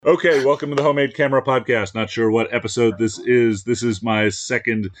Okay, welcome to the Homemade Camera Podcast. Not sure what episode this is. This is my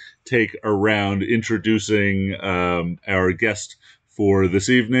second take around introducing our guest for this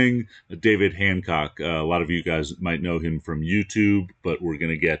evening, David Hancock. A lot of you guys might know him from YouTube, but we're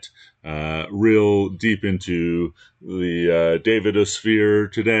going to get real deep into the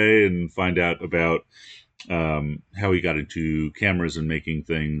Davidosphere today and find out about how he got into cameras and making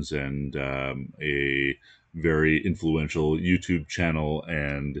things, and a very influential YouTube channel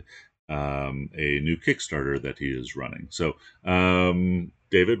and a new Kickstarter that he is running. So,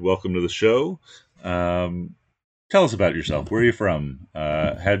 David, welcome to the show. Tell us about yourself. Where are you from?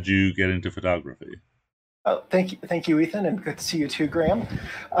 How'd you get into photography? Oh, thank you, Ethan, and good to see you too, Graham.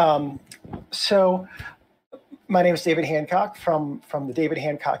 So, my name is David Hancock from the David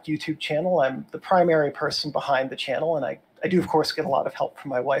Hancock YouTube channel. I'm the primary person behind the channel, and I do, of course, get a lot of help from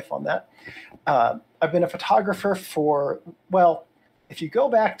my wife on that. I've been a photographer for, well, if you go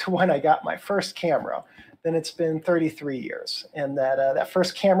back to when I got my first camera, then it's been 33 years. And that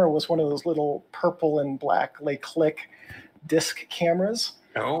first camera was one of those little purple and black LeClick disc cameras.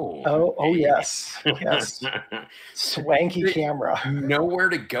 Oh, yes. Yes. Swanky camera. Nowhere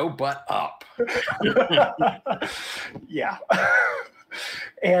to go but up. Yeah.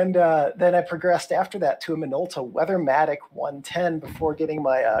 And then I progressed after that to a Minolta Weathermatic 110 before getting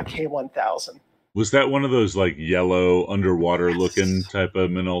my K1000. Was that one of those like yellow underwater looking type of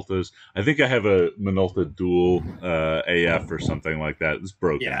Minoltas? I think I have a Minolta Dual AF or something like that. It's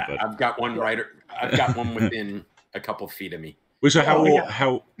broken. Yeah, but I've got one I've got one within a couple feet of me. So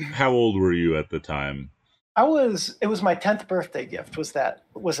how old were you at the time? It was my 10th birthday gift was that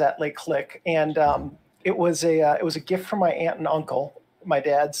LeClick, and it was a gift from my aunt and uncle, my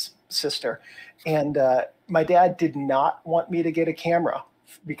dad's sister, and my dad did not want me to get a camera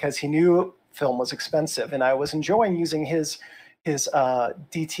because he knew film was expensive, and I was enjoying using his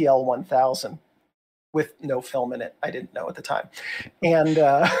DTL 1000 with no film in it. I didn't know at the time, and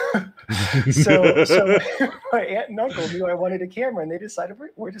so my aunt and uncle knew I wanted a camera, and they decided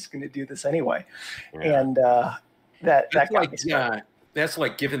we're just going to do this anyway, and that's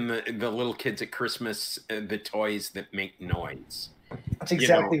like giving the little kids at Christmas the toys that make noise. That's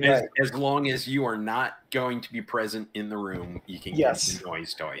exactly right. As long as you are not going to be present in the room, you can get the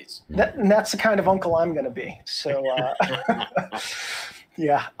noise toys. And that's the kind of uncle I'm going to be. So,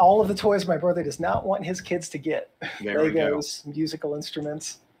 yeah, all of the toys my brother does not want his kids to get. Legos, musical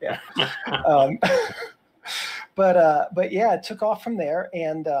instruments. Yeah. But yeah, it took off from there,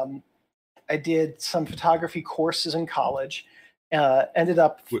 and I did some photography courses in college. Ended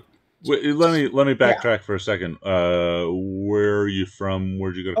up. Wait, let me backtrack for a second. Where are you from?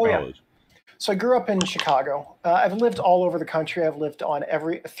 Where'd you go to college? Yeah. So I grew up in Chicago. I've lived all over the country. I've lived on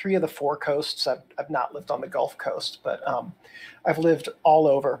three of the four coasts. I've not lived on the Gulf Coast, but I've lived all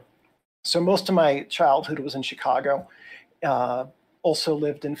over. So most of my childhood was in Chicago. Also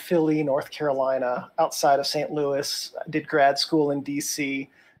lived in Philly, North Carolina, outside of St. Louis. I did grad school in D.C.,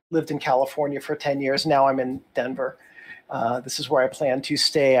 lived in California for 10 years. Now I'm in Denver. This is where I plan to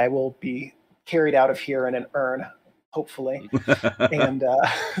stay. I will be carried out of here in an urn, hopefully. And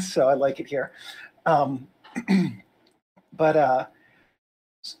so I like it here. So I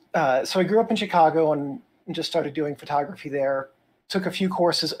grew up in Chicago and just started doing photography there. Took a few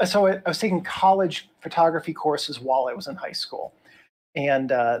courses. So I was taking college photography courses while I was in high school.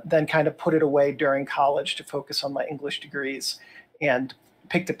 And then kind of put it away during college to focus on my English degrees, and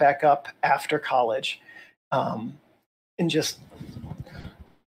picked it back up after college. And just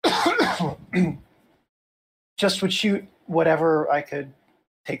would shoot whatever I could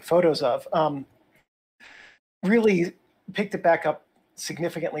take photos of. Really picked it back up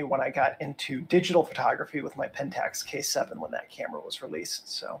significantly when I got into digital photography with my Pentax K7 when that camera was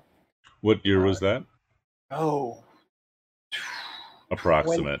released. So, what year was that?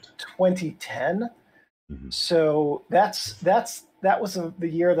 Approximate 2010. Mm-hmm. So that was the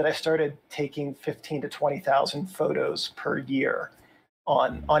year that I started taking 15 to 20,000 photos per year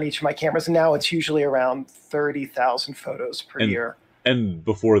on each of my cameras. And now it's usually around 30,000 photos per year. And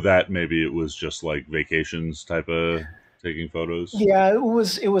before that, maybe it was just like vacations type of taking photos. Yeah, it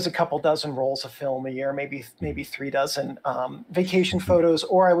was a couple dozen rolls of film a year, maybe 3 dozen vacation photos.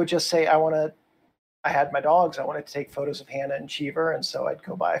 Or I would just say I had my dogs. I wanted to take photos of Hannah and Cheever, and so I'd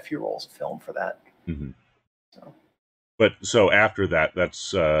go buy a few rolls of film for that. Mm-hmm. So after that,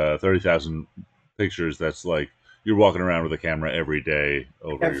 that's 30,000 pictures. That's like you're walking around with a camera every day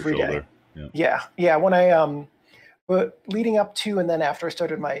over your shoulder. Yeah. When I but leading up to and then after I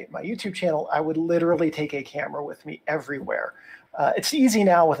started my YouTube channel, I would literally take a camera with me everywhere. It's easy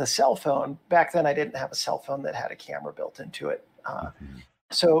now with a cell phone. Back then, I didn't have a cell phone that had a camera built into it.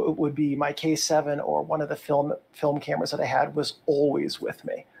 So it would be my K7 or one of the film cameras that I had was always with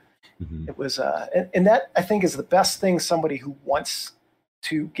me. Mm-hmm. It was, and that I think is the best thing somebody who wants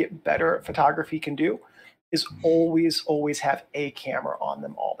to get better at photography can do, is always have a camera on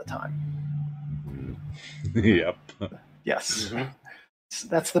them all the time. Yep. Yes. Mm-hmm. So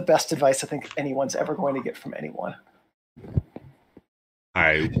that's the best advice I think anyone's ever going to get from anyone.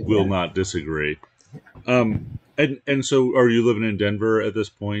 I will not disagree. And so are you living in Denver at this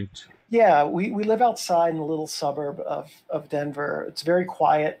point? Yeah, we live outside in a little suburb of Denver. It's very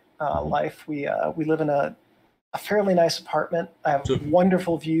quiet life. We live in a fairly nice apartment. I have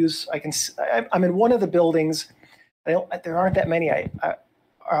wonderful views. I'm in one of the buildings. There aren't that many.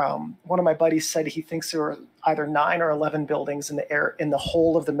 One of my buddies said he thinks there are either 9 or 11 buildings in the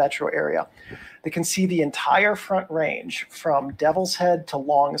whole of the metro area that can see the entire Front Range from Devil's Head to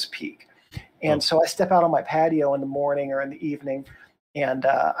Long's Peak. And so I step out on my patio in the morning or in the evening, and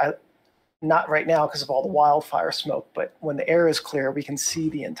not right now because of all the wildfire smoke, but when the air is clear, we can see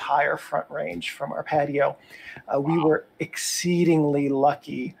the entire Front Range from our patio. We were exceedingly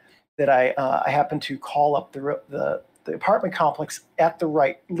lucky that I happened to call up the apartment complex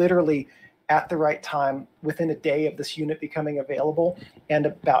literally at the right time, within a day of this unit becoming available, and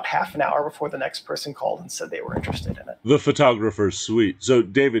about half an hour before the next person called and said they were interested in it. The photographer's suite. So,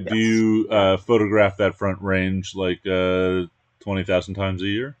 David, yes. Do you photograph that Front Range like 20,000 times a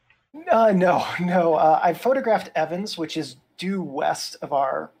year? No. I photographed Evans, which is due west of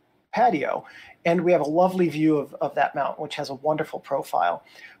our patio, and we have a lovely view of that mountain, which has a wonderful profile.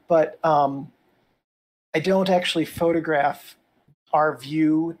 But I don't actually photograph our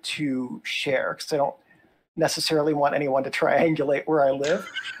view to share because I don't necessarily want anyone to triangulate where I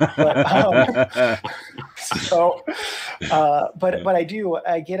live. But I do.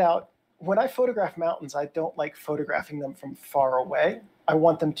 I get out when I photograph mountains. I don't like photographing them from far away. I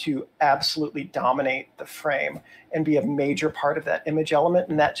want them to absolutely dominate the frame and be a major part of that image element.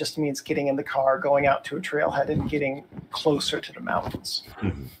 And that just means getting in the car, going out to a trailhead, and getting closer to the mountains.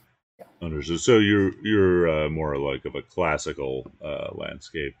 Mm-hmm. Understood. So you're more like of a classical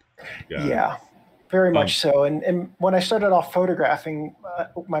landscape guy. Yeah, very much so. And when I started off photographing,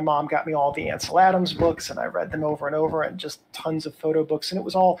 my mom got me all the Ansel Adams books, and I read them over and over, and just tons of photo books. And it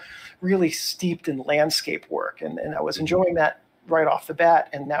was all really steeped in landscape work. And I was enjoying that right off the bat.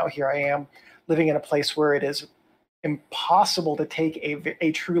 And now here I am living in a place where it is impossible to take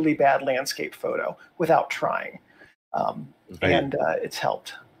a truly bad landscape photo without trying. And it's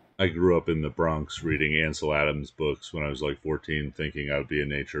helped. I grew up in the Bronx reading Ansel Adams books when I was like 14, thinking I would be a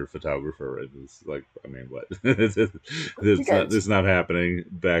nature photographer. It was like, I mean, what? It's not happening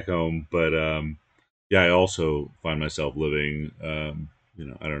back home. But yeah, I also find myself living,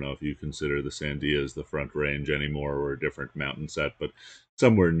 I don't know if you consider the Sandias the Front Range anymore or a different mountain set, but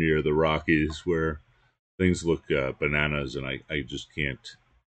somewhere near the Rockies where things look bananas, and I just can't,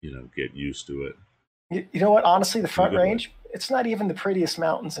 get used to it. You know what? Honestly, the Front Range, it's not even the prettiest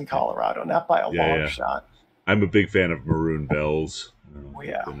mountains in Colorado, not by a long shot. I'm a big fan of Maroon Bells.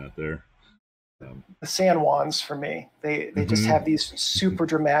 Out there. The San Juans for me, they just have these super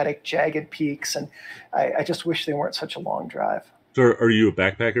dramatic, jagged peaks, and I just wish they weren't such a long drive. So are you a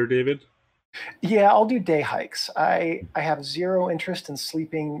backpacker, David? Yeah, I'll do day hikes. I have zero interest in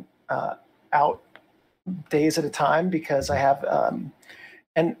sleeping out days at a time because I have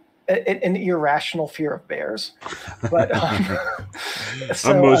an irrational fear of bears. But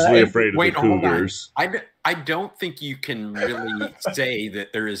so, I'm mostly afraid of the cougars. I don't think you can really say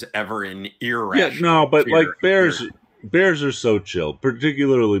that there is ever an irrational. Yeah, no, but like bears are so chill,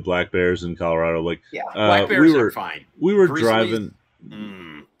 particularly black bears in Colorado. Like, black bears are fine. We were driving.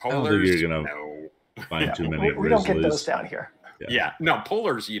 Polars, I don't think you're gonna find too many. We don't get those down here. Yeah, no,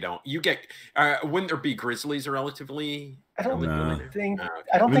 polars you don't. You get. Wouldn't there be grizzlies relatively? I don't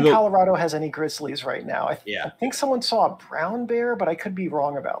think Colorado has any grizzlies right now. I think someone saw a brown bear, but I could be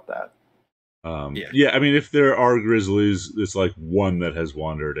wrong about that. I mean, if there are grizzlies, it's like one that has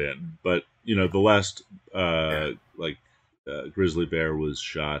wandered in. But the last grizzly bear was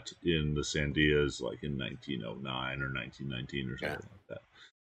shot in the Sandias like in 1909 or 1919 or something like that.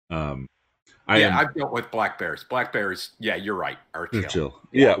 I've dealt with black bears. Black bears, you're right, are chill.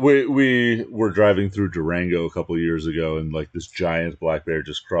 Yeah, we were driving through Durango a couple of years ago, and like this giant black bear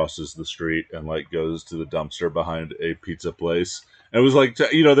just crosses the street and like goes to the dumpster behind a pizza place. And it was like,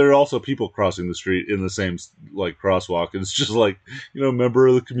 there are also people crossing the street in the same like crosswalk, and it's just like, member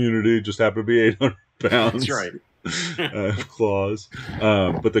of the community, just happened to be 800 pounds. That's right. Claws,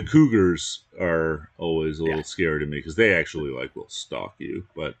 but the cougars are always a little scary to me because they actually will stalk you.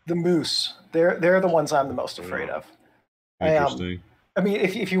 But the moose, they're the ones I'm the most afraid of. Interesting. I mean,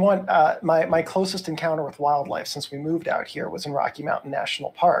 if you want, my closest encounter with wildlife since we moved out here was in Rocky Mountain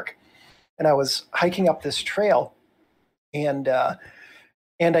National Park, and I was hiking up this trail, and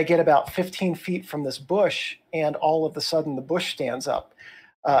I get about 15 feet from this bush, and all of a sudden the bush stands up.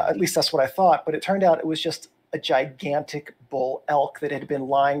 At least that's what I thought, but it turned out it was just a gigantic bull elk that had been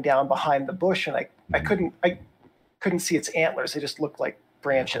lying down behind the bush, and I couldn't see its antlers. They just looked like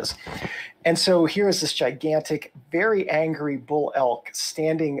branches. And so here is this gigantic, very angry bull elk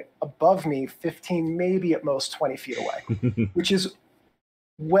standing above me, 15, maybe at most 20 feet away, which is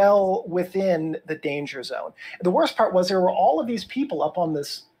well within the danger zone. The worst part was there were all of these people up on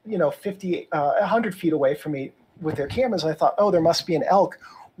this, 50, 100 feet away from me with their cameras. And I thought, oh, there must be an elk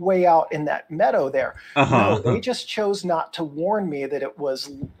way out in that meadow there. No, they just chose not to warn me that it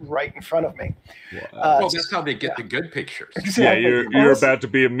was right in front of me. Well, that's how they get the good pictures. Exactly. Yeah, you're about to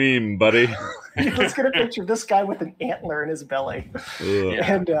be a meme, buddy. Let's get a picture of this guy with an antler in his belly.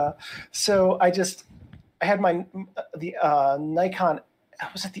 And so I had the Nikon,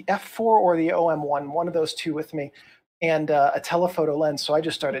 was it the F4 or the OM1, one of those two with me, and a telephoto lens. So I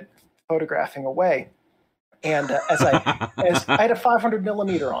just started photographing away. And as I had a 500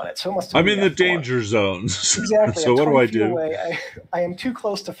 millimeter on it, so it must have I'm been in the danger zones. Exactly. So what do I do? Away. I am too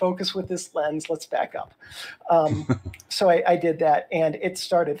close to focus with this lens. Let's back up. So I did that, and it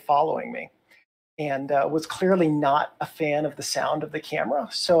started following me, and was clearly not a fan of the sound of the camera.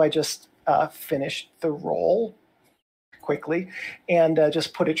 So I just finished the roll quickly, and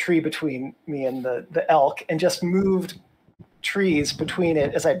just put a tree between me and the elk, and just moved trees between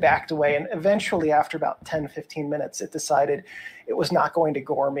it as I backed away. And eventually, after about 10, 15 minutes, it decided it was not going to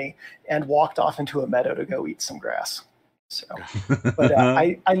gore me and walked off into a meadow to go eat some grass. So, but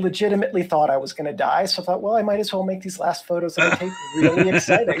I legitimately thought I was going to die. So I thought, well, I might as well make these last photos that I take really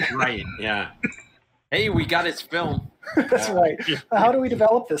exciting. Right. Yeah. Hey, we got his film. That's right. How do we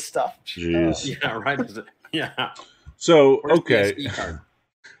develop this stuff? Jeez. Yeah. Right. Yeah. So, okay.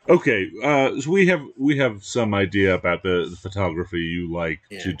 Okay, so we have some idea about the photography you like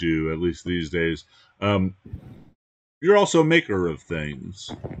to do, at least these days. You're also a maker of things.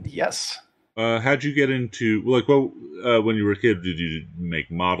 Yes. How'd you get into when you were a kid? Did you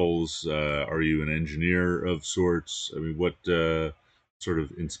make models? Are you an engineer of sorts? I mean, what sort of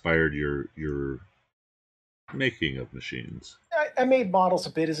inspired your making of machines? I made models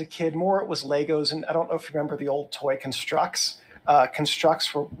a bit as a kid. More it was Legos, and I don't know if you remember the old toy Constructs.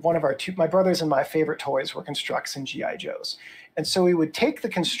 Constructs were one of my brothers and my favorite toys were Constructs and G.I. Joes. And so we would take the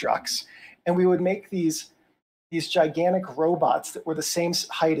Constructs and we would make these gigantic robots that were the same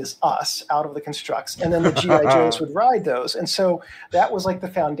height as us out of the Constructs. And then the G.I. Joes would ride those. And so that was like the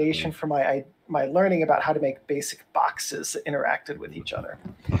foundation for my learning about how to make basic boxes that interacted with each other.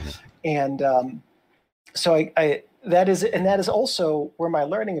 And so that is also where my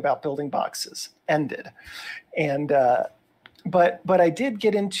learning about building boxes ended. And But I did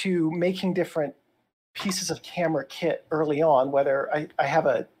get into making different pieces of camera kit early on, whether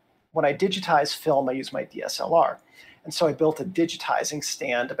when I digitize film, I use my DSLR. And so I built a digitizing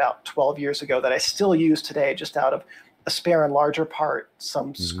stand about 12 years ago that I still use today, just out of a spare and larger part,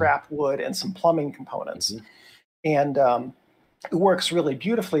 some scrap wood, and some plumbing components. And it works really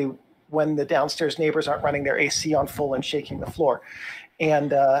beautifully when the downstairs neighbors aren't running their AC on full and shaking the floor.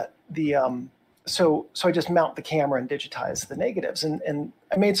 And So I just mount the camera and digitize the negatives, and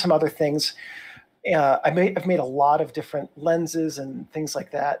I made some other things. I've made a lot of different lenses and things like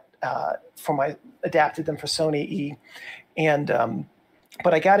that adapted them for Sony E, and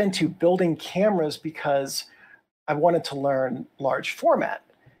but I got into building cameras because I wanted to learn large format,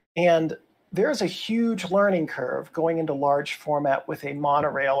 and there's a huge learning curve going into large format with a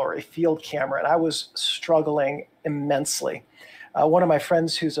monorail or a field camera, and I was struggling immensely. One of my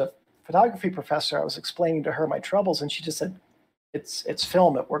friends who's a photography professor, I was explaining to her my troubles, and she just said, "It's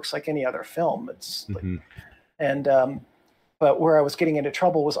film. It works like any other film." But where I was getting into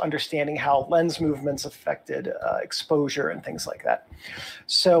trouble was understanding how lens movements affected exposure and things like that.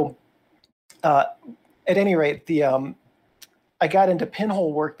 So, at any rate, I got into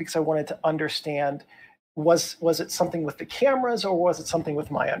pinhole work because I wanted to understand was it something with the cameras or was it something with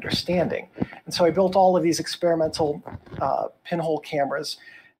my understanding? And so I built all of these experimental pinhole cameras.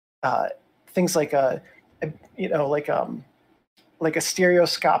 Things like a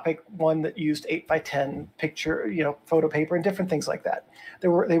stereoscopic one that used 8x10 picture, photo paper, and different things like that. They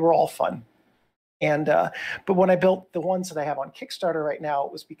were all fun. And but when I built the ones that I have on Kickstarter right now,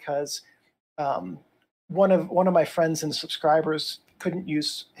 it was because one of my friends and subscribers couldn't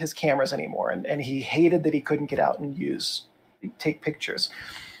use his cameras anymore, and he hated that he couldn't get out and take pictures.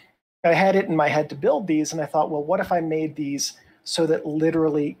 I had it in my head to build these, and I thought, well, what if I made these so that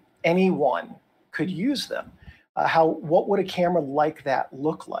literally anyone could use them. What would a camera like that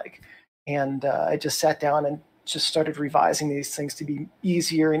look like? And I just sat down and just started revising these things to be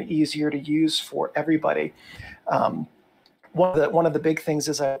easier and easier to use for everybody. One of the big things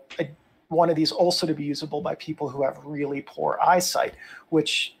is I wanted these also to be usable by people who have really poor eyesight,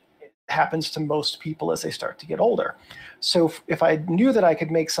 which happens to most people as they start to get older. So if I knew that I could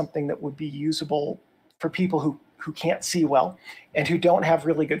make something that would be usable for people who can't see well and who don't have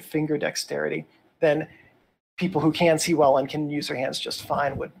really good finger dexterity, then people who can see well and can use their hands just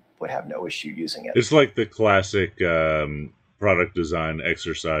fine would have no issue using it. It's like the classic product design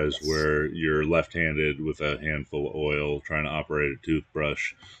exercise where you're left-handed with a handful of oil trying to operate a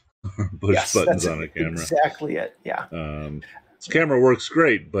toothbrush or push buttons on a camera. Exactly it. Yeah. This camera works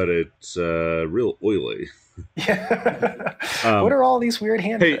great, but it's real oily. Yeah. What are all these weird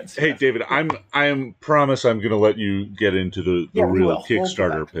handprints? Hey, David, I promise I'm going to let you get into the real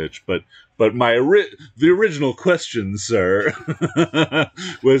Kickstarter pitch, but the original question, sir,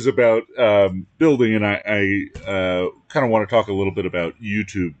 was about building, and I kind of want to talk a little bit about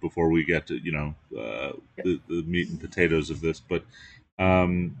YouTube before we get to the meat and potatoes of this, but.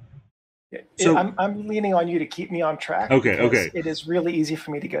 So I'm leaning on you to keep me on track. Okay. It is really easy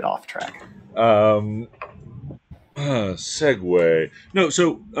for me to get off track. Segue. No,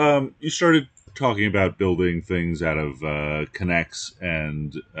 so you started talking about building things out of K'NEX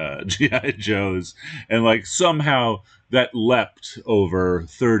and G.I. Joes, and like somehow that leapt over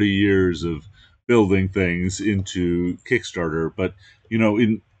 30 years of building things into Kickstarter. But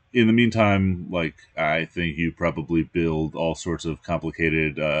in the meantime, like I think you probably build all sorts of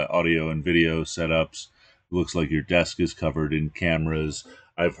complicated audio and video setups. It looks like your desk is covered in cameras.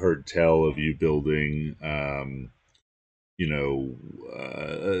 I've heard tell of you building,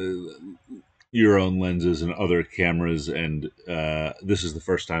 your own lenses and other cameras. And this is the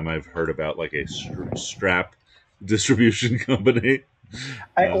first time I've heard about like a strap distribution company.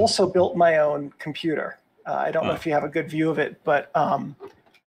 I also built my own computer. I don't know if you have a good view of it, but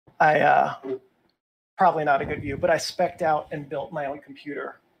I probably not a good view, but I spec'd out and built my own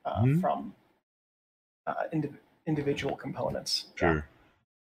computer from individual components. Sure. Yeah.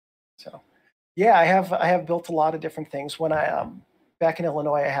 So, yeah, I have built a lot of different things. When I back in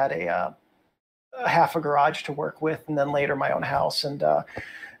Illinois, I had a half a garage to work with, and then later my own house. And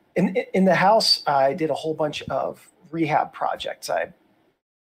in the house, I did a whole bunch of rehab projects. I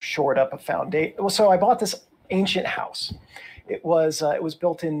shored up a foundation. So I bought this ancient house. It was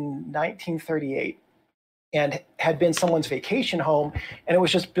built in 1938 and had been someone's vacation home, and it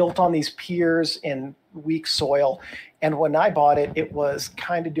was just built on these piers in weak soil. And when I bought it, it was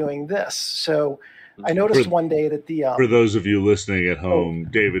kind of doing this. So I noticed one day that for those of you listening at home,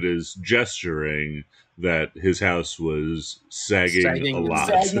 David is gesturing that his house was sagging a lot.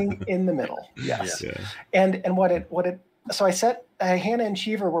 Sagging in the middle, yes. Yeah. And so I set Hannah and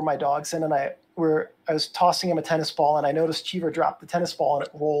Cheever were my dogs, and I was tossing him a tennis ball, and I noticed Cheever dropped the tennis ball and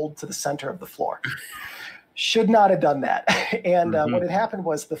it rolled to the center of the floor. Should not have done that. And what had happened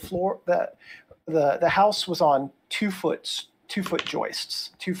was the house was on 2 foot joists,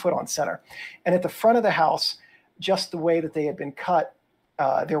 2 foot on center. And at the front of the house, just the way that they had been cut,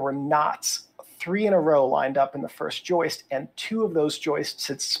 there were knots, 3 in a row lined up in the first joist, and 2 of those joists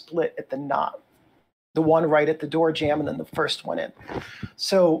had split at the knot. The one right at the door jamb and then the first one in.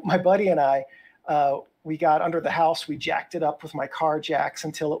 So my buddy and I, we got under the house, we jacked it up with my car jacks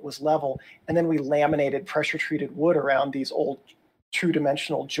until it was level, and then we laminated pressure-treated wood around these old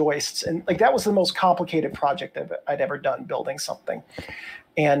two-dimensional joists. And like that was the most complicated project I'd ever done, building something.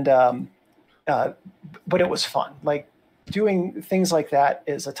 And but it was fun. Like doing things like that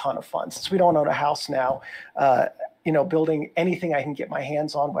is a ton of fun. Since we don't own a house now, building anything I can get my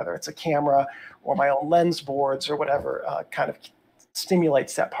hands on, whether it's a camera or my own lens boards or whatever, kind of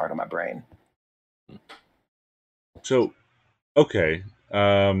stimulates that part of my brain. So, okay.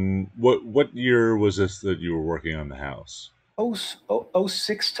 What year was this that you were working on the house?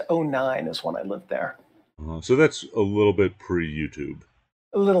 06 to 09 is when I lived there. So that's a little bit pre-YouTube.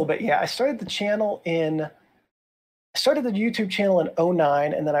 A little bit, yeah. I started the YouTube channel in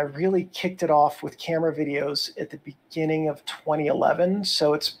 09, and then I really kicked it off with camera videos at the beginning of 2011.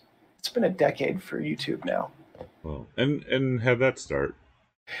 So it's been a decade for YouTube now. Well, and how'd that start?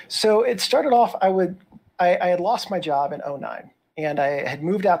 So it started off, I had lost my job in 09, and I had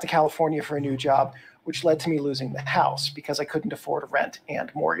moved out to California for a new job, which led to me losing the house because I couldn't afford a rent and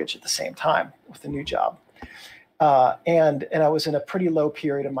mortgage at the same time with the new job. And I was in a pretty low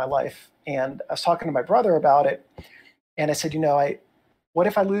period of my life, and I was talking to my brother about it, and I said, what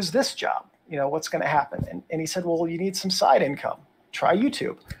if I lose this job? You know, what's going to happen? And he said, well, you need some side income. Try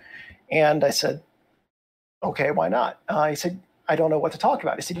YouTube. And I said, okay, why not? He said, I don't know what to talk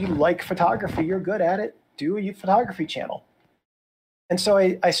about. He said, you like photography, you're good at it, do a photography channel. And so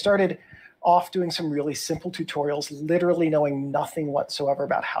I started off doing some really simple tutorials, literally knowing nothing whatsoever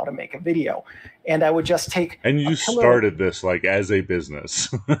about how to make a video. And I would just take... And you started this like as a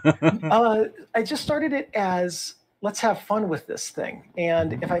business. I just started it as, let's have fun with this thing.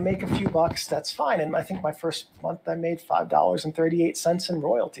 And if I make a few bucks, that's fine. And I think my first month I made $5.38 in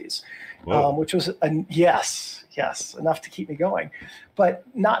royalties, which was, yes, enough to keep me going. But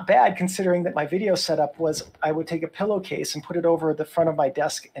not bad considering that my video setup was I would take a pillowcase and put it over the front of my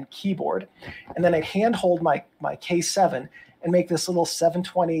desk and keyboard. And then I'd handhold my K7 and make this little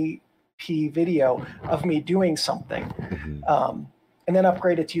 720p video of me doing something. Mm-hmm. And then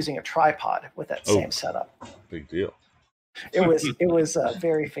upgrade it to using a tripod with that same setup. Big deal. It was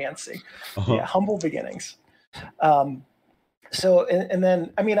very fancy. Yeah, humble beginnings. So, and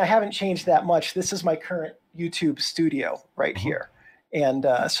then, I mean, I haven't changed that much. This is my current YouTube studio right here. And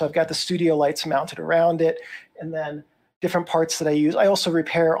so I've got the studio lights mounted around it, and then different parts that I use. I also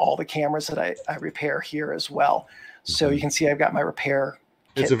repair all the cameras that I repair here as well. So you can see I've got my repair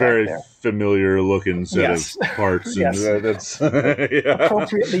kit. It's a very familiar looking set of parts. And that's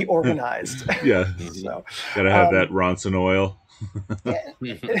appropriately organized. Yeah. So, gotta have that Ronson oil.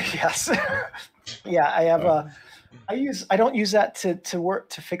 Yes. Yeah, I have I don't use that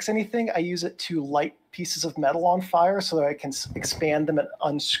to fix anything. I use it to light pieces of metal on fire so that I can expand them and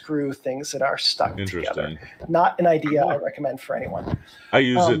unscrew things that are stuck together. Not an idea I recommend for anyone. I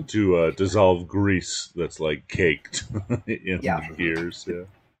use it to dissolve grease that's like caked in gears. Yeah.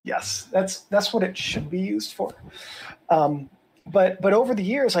 Yes, that's what it should be used for. But over the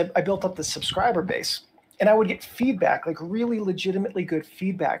years, I built up the subscriber base, and I would get feedback, like really legitimately good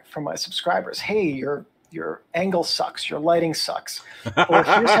feedback from my subscribers. Hey, your angle sucks. Your lighting sucks. Or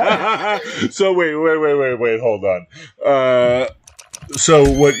here's how... So wait, hold on. So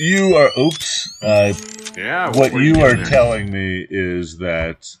what you are, what you are telling me is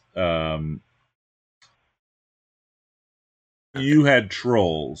that you had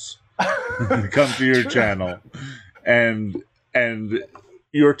trolls come to your channel, and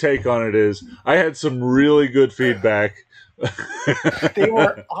your take on it is, I had some really good feedback. They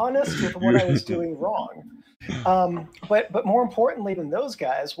were honest with what I was doing wrong. But more importantly than those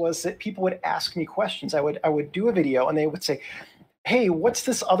guys was that people would ask me questions. I would do a video and they would say, hey, what's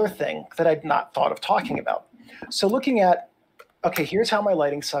this other thing that I'd not thought of talking about? So looking at, okay, here's how my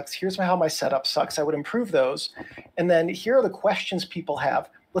lighting sucks. Here's how my setup sucks. I would improve those. And then here are the questions people have.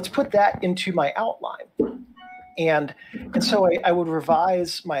 Let's put that into my outline. And so I would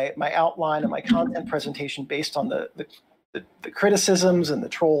revise my outline and my content presentation based on the criticisms and the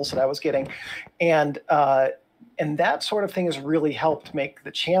trolls that I was getting, and that sort of thing has really helped make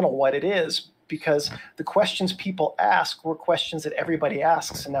the channel what it is, because the questions people ask were questions that everybody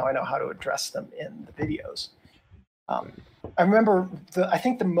asks, and now I know how to address them in the videos. I remember I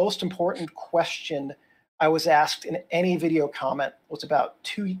think the most important question I was asked in any video comment was about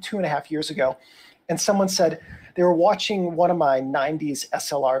two and a half years ago, and someone said they were watching one of my 90s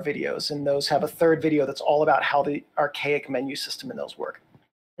SLR videos, and those have a third video that's all about how the archaic menu system in those work.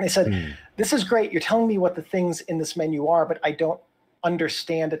 And they said, this is great. You're telling me what the things in this menu are, but I don't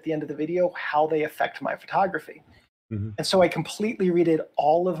understand at the end of the video how they affect my photography. And so I completely redid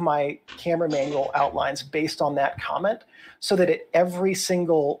all of my camera manual outlines based on that comment, so that at every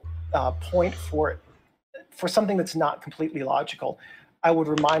single point for something that's not completely logical, I would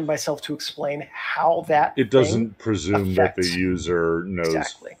remind myself to explain how that it doesn't presume that the user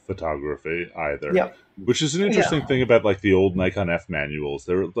knows photography either. Which is an interesting thing about like the old Nikon F manuals.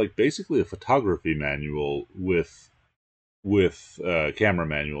 They're like basically a photography manual with camera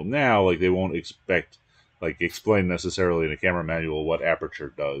manual. Now, like they won't explain necessarily in a camera manual what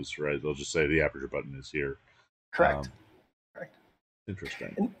aperture does, right? They'll just say the aperture button is here. Correct.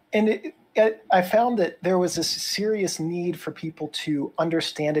 Interesting. And I found that there was a serious need for people to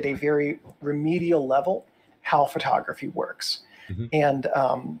understand at a very remedial level how photography works. And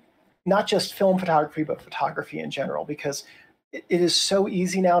not just film photography, but photography in general, because it is so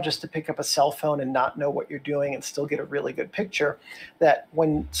easy now just to pick up a cell phone and not know what you're doing and still get a really good picture, that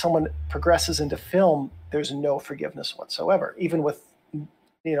when someone progresses into film, there's no forgiveness whatsoever, even with,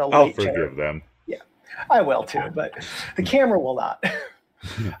 I'll forgive them. Yeah, I will too, but the camera will not.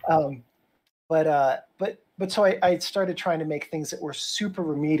 But so I started trying to make things that were super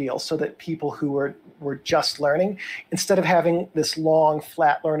remedial, so that people who were just learning, instead of having this long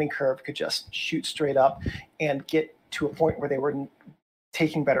flat learning curve, could just shoot straight up and get to a point where they were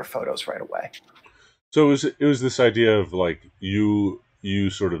taking better photos right away. So it was this idea of like you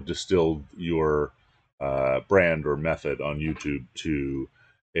sort of distilled your brand or method on YouTube to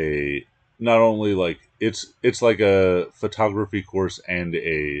a not only like it's like a photography course and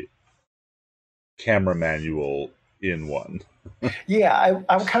a camera manual in one. Yeah,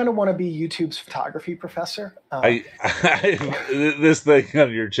 I kind of want to be YouTube's photography professor. This thing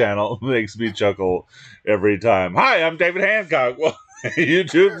on your channel makes me chuckle every time. Hi, I'm David Hancock, well,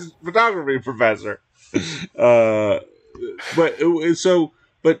 YouTube's photography professor. But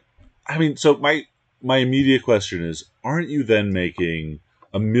I mean, so my immediate question is: aren't you then making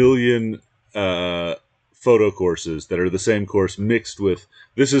a million photo courses that are the same course mixed with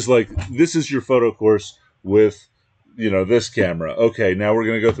this is your photo course with this camera? Okay, now we're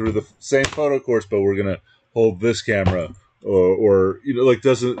going to go through the same photo course, but we're going to hold this camera, or like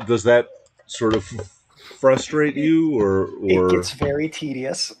does that sort of frustrate you, or it gets very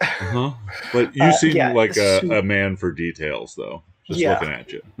tedious. Uh-huh. But you seem like a man for details, though. Just looking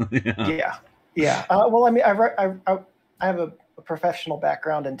at you. Yeah. Well, I mean, I have a professional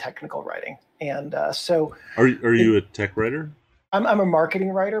background in technical writing, and so are you a tech writer? I'm a marketing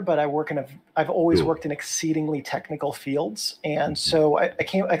writer, but I've always worked in exceedingly technical fields, and so I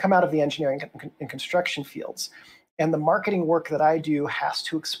come out of the engineering and construction fields, and the marketing work that I do has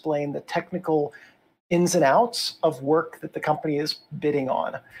to explain the technical ins and outs of work that the company is bidding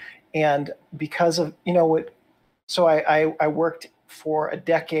on. And because of, so I worked for a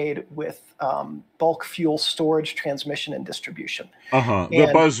decade with bulk fuel storage, transmission, and distribution. The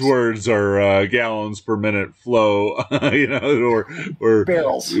buzzwords are gallons per minute flow, or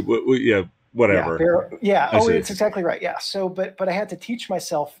barrels. Yeah, whatever. It's exactly right. Yeah. So, but I had to teach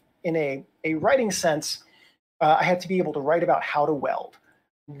myself in a writing sense. I had to be able to write about how to weld.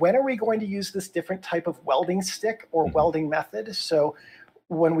 When are we going to use this different type of welding stick or welding method? So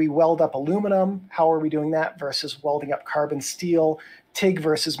when we weld up aluminum, how are we doing that versus welding up carbon steel, TIG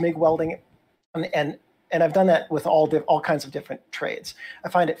versus MIG welding? And I've done that with all kinds of different trades. I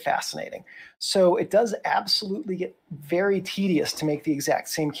find it fascinating. So it does absolutely get very tedious to make the exact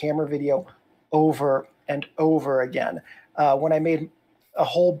same camera video over and over again. When I made a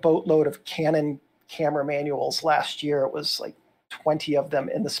whole boatload of Canon camera manuals last year, it was like 20 of them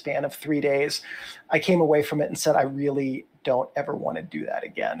in the span of 3 days. I came away from it and said, I really don't ever want to do that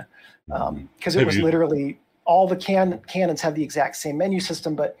again. Because it was literally all the Canons have the exact same menu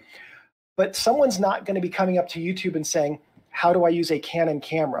system, but someone's not going to be coming up to YouTube and saying, how do I use a Canon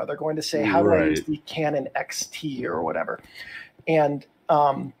camera? They're going to say, how do I use the Canon XT or whatever? And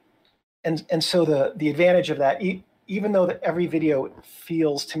so the advantage of that, even though every video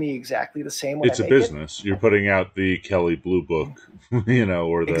feels to me exactly the same, it's a business. You're putting out the Kelly Blue Book,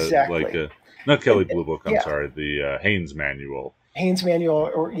 or the not Kelly Blue Book. I'm sorry, the Haynes Manual. Haynes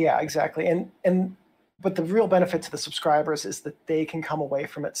Manual, or exactly. But the real benefit to the subscribers is that they can come away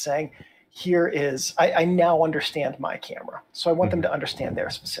from it saying, here is, I now understand my camera. So I want them to understand their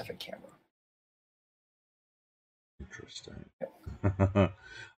specific camera. Interesting.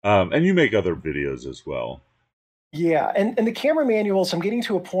 And you make other videos as well. Yeah, and the camera manuals, I'm getting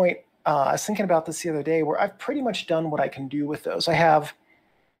to a point, I was thinking about this the other day, where I've pretty much done what I can do with those. I have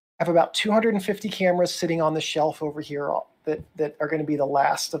about 250 cameras sitting on the shelf over here that are going to be the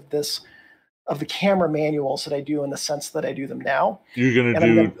last of the camera manuals that I do in the sense that I do them now. You're going to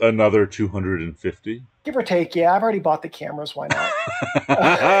do another 250? Give or take, yeah. I've already bought the cameras. Why not?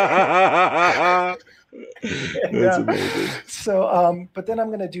 That's amazing. So, but then I'm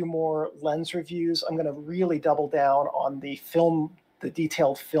going to do more lens reviews. I'm going to really double down on the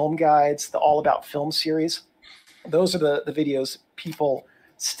detailed film guides, the All About Film series. Those are the videos people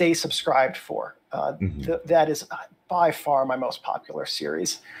stay subscribed for. That is by far my most popular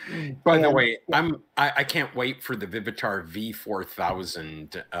series. By the way, I can't wait for the Vivitar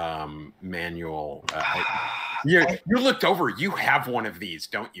V4000 manual. You looked over. You have one of these,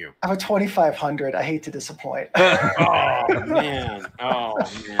 don't you? I have a 2500. I hate to disappoint. Oh man!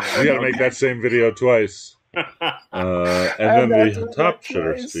 You got to make that same video twice, and then the top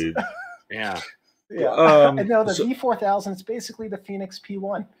shutter speed. Yeah. And no, the V4000 is basically the Phoenix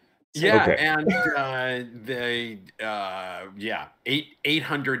P1. Yeah, okay. And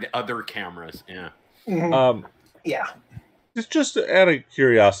 800 other cameras. Yeah. Yeah. Just out of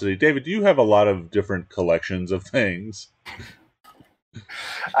curiosity, David, do you have a lot of different collections of things?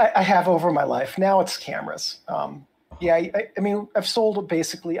 I have over my life. Now it's cameras. I mean, I've sold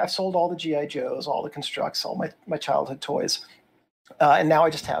all the GI Joes, all the Constructs, all my childhood toys. And now I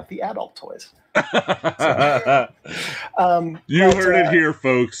just have the adult toys. You heard it here,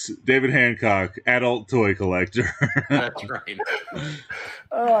 folks. David Hancock, adult toy collector. That's right.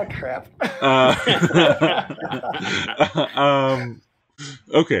 Oh, crap.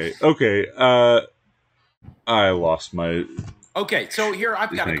 Okay. I lost my... Okay, so here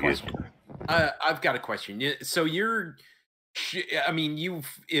I've got a question. I've got a question. So I mean,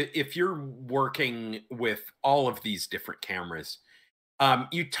 if you're working with all of these different cameras,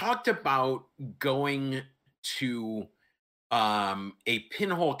 you talked about going to a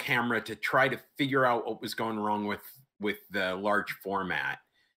pinhole camera to try to figure out what was going wrong with the large format.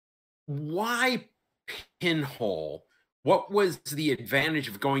 Why pinhole? What was the advantage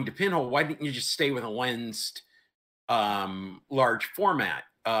of going to pinhole? Why didn't you just stay with a lensed large format?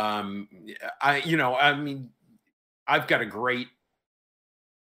 I mean, I've got a great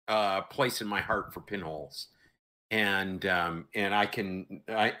place in my heart for pinholes, and I can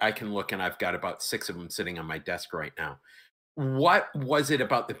look, and I've got about 6 of them sitting on my desk right now. What was it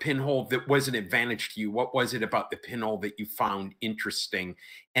about the pinhole that was an advantage to you? What was it about the pinhole that you found interesting?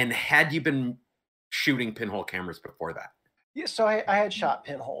 And had you been shooting pinhole cameras before that? Yeah, so I had shot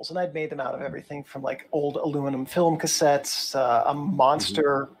pinholes, and I'd made them out of everything from like old aluminum film cassettes, a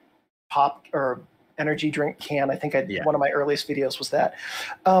Monster pop or energy drink can. I think one of my earliest videos was that.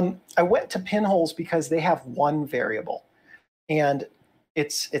 I went to pinholes because they have one variable, and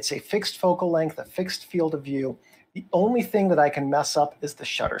it's a fixed focal length, a fixed field of view. The only thing that I can mess up is the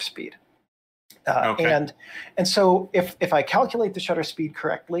shutter speed. And so if I calculate the shutter speed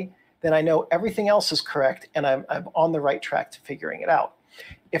correctly, then I know everything else is correct, and I'm on the right track to figuring it out.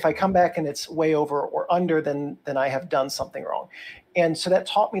 If I come back and it's way over or under, then I have done something wrong. And so that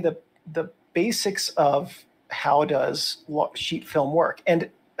taught me the basics of how does sheet film work. And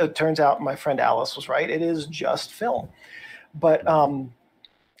it turns out my friend Alice was right. It is just film. But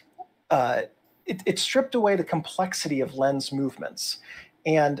it stripped away the complexity of lens movements.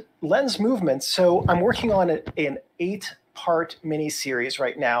 And lens movements, so I'm working on an 8-part mini series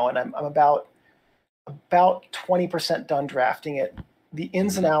right now, and I'm about 20% done drafting it. The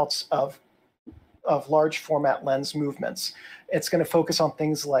ins and outs of large format lens movements. It's going to focus on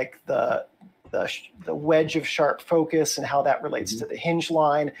things like the wedge of sharp focus and how that relates to the hinge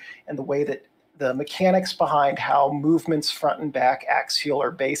line, and the way that the mechanics behind how movements front and back, axial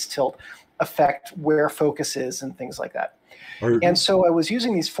or base tilt, affect where focus is and things like that. And so I was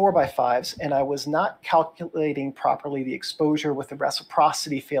using these 4x5s, and I was not calculating properly the exposure with the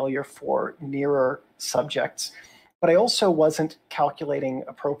reciprocity failure for nearer subjects. But I also wasn't calculating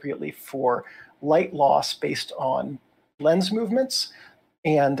appropriately for light loss based on lens movements.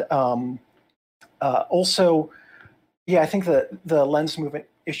 And also, I think the lens movement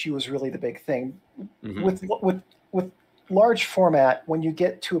issue is really the big thing. With large format, when you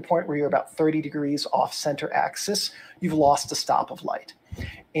get to a point where you're about 30 degrees off center axis, you've lost a stop of light.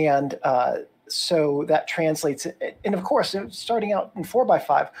 And so that translates, and of course, starting out in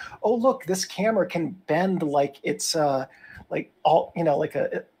 4x5, oh look, this camera can bend like it's like all, like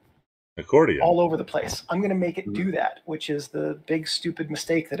a accordion all over the place. I'm going to make it do that, which is the big stupid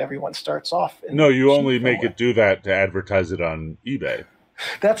mistake that everyone starts off. No, you only make it do that to advertise it on eBay.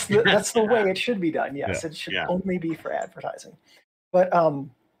 That's the way it should be done. Yes, it should only be for advertising. But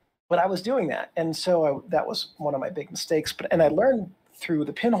I was doing that, and so that was one of my big mistakes. And I learned through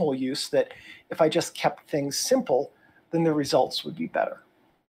the pinhole use that if I just kept things simple, then the results would be better.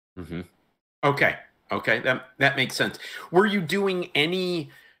 Okay, that makes sense. Were you doing any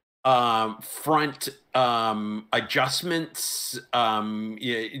front adjustments?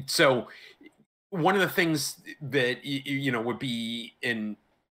 So one of the things that would be an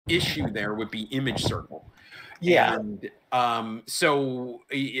issue there would be image circle. And so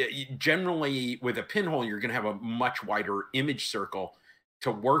generally with a pinhole, you're going to have a much wider image circle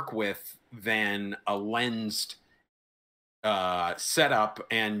to work with than a lensed setup,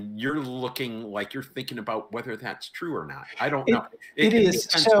 and you're looking like you're thinking about whether that's true or not. I don't know. It is.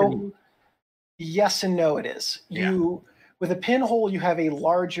 So yes and no, it is. With a pinhole, you have a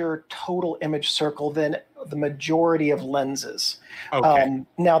larger total image circle than the majority of lenses.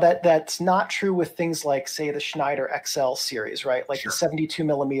 Now that's not true with things like, say, the Schneider XL series, right? Like the 72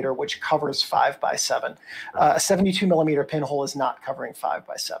 millimeter, which covers 5x7. A 72 millimeter pinhole is not covering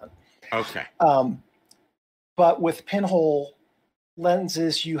 5x7. But with pinhole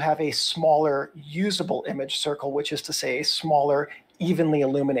lenses, you have a smaller usable image circle, which is to say a smaller, evenly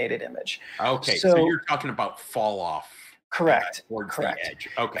illuminated image. So you're talking about fall off. Correct. The edge.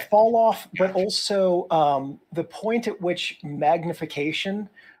 Fall off, but also the point at which magnification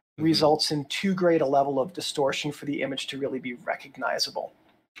results in too great a level of distortion for the image to really be recognizable.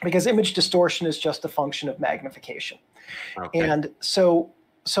 Because image distortion is just a function of magnification. Okay. And so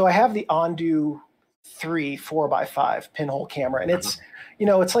I have the Ondu 3 4x5 pinhole camera, and it's,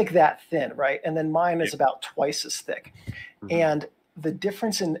 it's like that thin, right? And then mine is about twice as thick. And the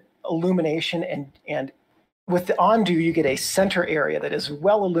difference in illumination and with the Ondu, you get a center area that is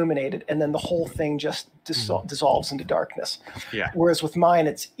well illuminated, and then the whole thing just dissolves into darkness. Yeah. Whereas with mine,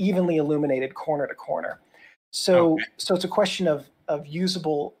 it's evenly illuminated corner to corner. So it's a question of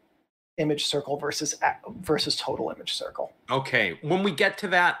usable image circle versus total image circle. Okay. When we get to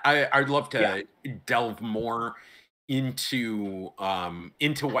that, I'd love to delve more into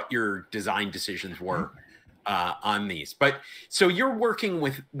what your design decisions were on these. But so you're working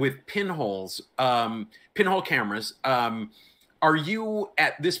with pinholes, pinhole cameras. Are you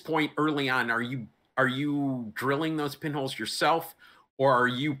at this point early on? Are you drilling those pinholes yourself, or are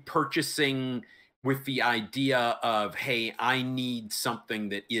you purchasing with the idea of, hey, I need something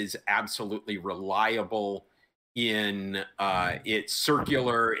that is absolutely reliable in its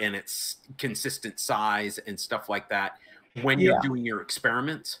circular and its consistent size and stuff like that when you're doing your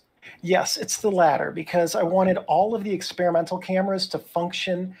experiments? Yes, it's the latter, because I wanted all of the experimental cameras to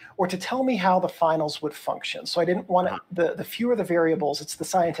function or to tell me how the finals would function. So I didn't want the fewer the variables. It's the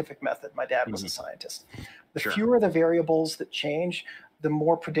scientific method. My dad was a scientist. The fewer the variables that change, the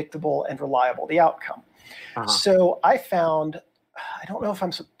more predictable and reliable the outcome. So I found, I don't know if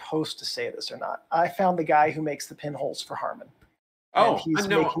I'm supposed to say this or not, I found the guy who makes the pinholes for Harman. Oh, he's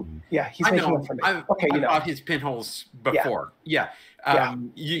making them for me. I've bought his pinholes before. You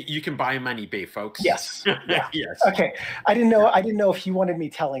can buy them on eBay, folks. Yes. Yeah. Yes. Okay. I didn't know if he wanted me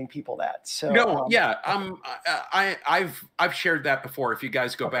telling people that. So no. I've shared that before. If you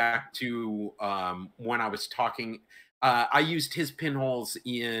guys go back to when I was talking, I used his pinholes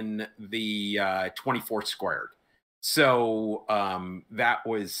in the 24 squared. So that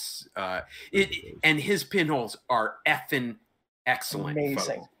was it. And his pinholes are effing excellent.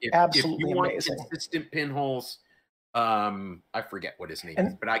 Amazing. Absolutely if you want amazing. Consistent pinholes. I forget what his name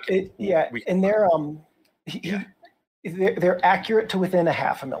is, but I can. And they're accurate to within a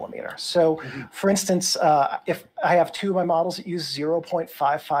half a millimeter. So, for instance, if I have two of my models that use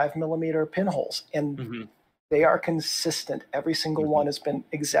 0.55 millimeter pinholes, and they are consistent. Every single one has been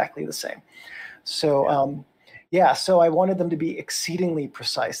exactly the same. So, so I wanted them to be exceedingly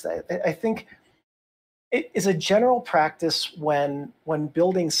precise. I think it is a general practice when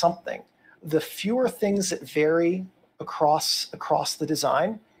building something, the fewer things that vary across the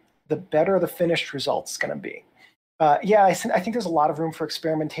design, the better the finished result is going to be. I think there's a lot of room for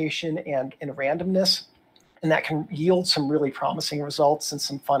experimentation and randomness, and that can yield some really promising results and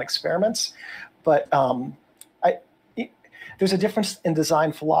some fun experiments. But there's a difference in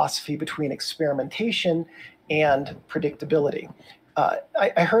design philosophy between experimentation and predictability.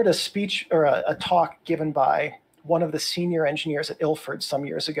 I heard a speech or a talk given by one of the senior engineers at Ilford some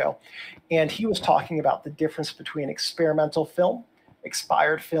years ago, and he was talking about the difference between experimental film,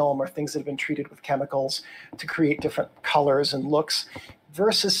 expired film, or things that have been treated with chemicals to create different colors and looks,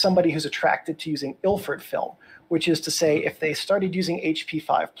 versus somebody who's attracted to using Ilford film, which is to say, if they started using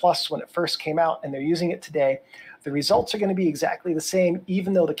HP5+ when it first came out and they're using it today, the results are going to be exactly the same,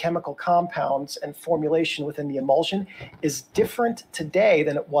 even though the chemical compounds and formulation within the emulsion is different today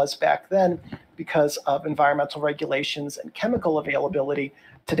than it was back then because of environmental regulations and chemical availability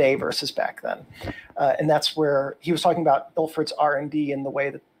today versus back then. And that's where he was talking about Ilford's R&D and the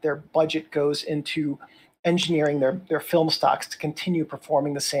way that their budget goes into engineering their film stocks to continue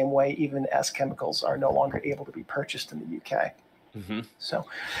performing the same way, even as chemicals are no longer able to be purchased in the UK. So,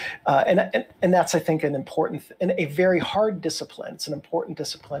 and that's, I think, an important and a very hard discipline. It's an important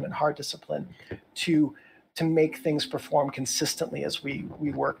discipline and hard discipline to make things perform consistently as we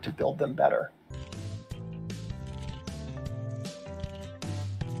work to build them better.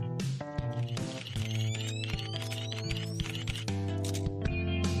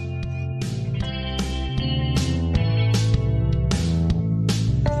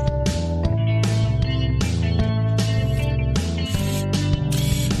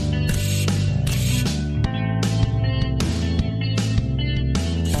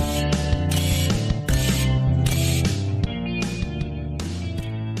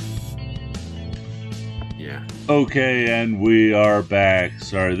 Okay, and we are back.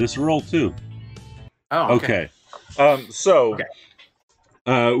 Sorry, this is roll 2. Oh, okay.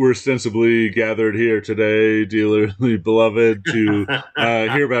 We're ostensibly gathered here today, dearly beloved, to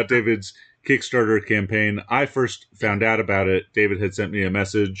hear about David's Kickstarter campaign. I first found out about it. David had sent me a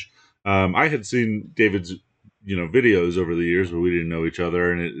message. I had seen David's videos over the years, but we didn't know each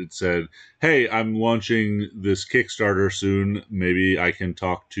other. And it said, "Hey, I'm launching this Kickstarter soon. Maybe I can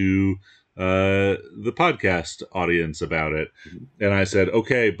talk to the podcast audience about it." And I said,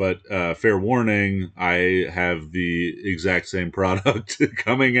 "Okay, but fair warning, I have the exact same product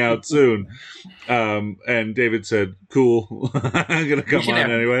coming out soon." And David said, "Cool, I'm gonna come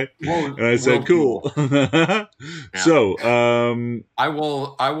on anyway." And I said, "Cool." So I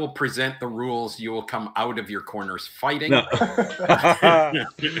will present the rules. You will come out of your corners fighting. No.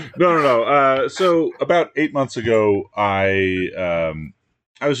 No. So about 8 months ago, I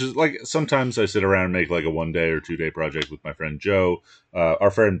was just like, sometimes I sit around and make like a 1 day or 2 day project with my friend Joe. Our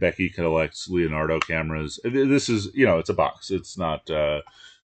friend Becky collects Leonardo cameras. This is, it's a box. It's not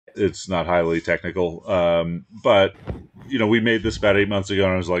highly technical. But we made this about 8 months ago,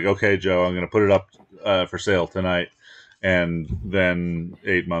 and I was like, okay, Joe, I'm going to put it up for sale tonight. And then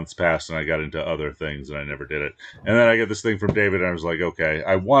 8 months passed, and I got into other things, and I never did it. And then I get this thing from David, and I was like, okay,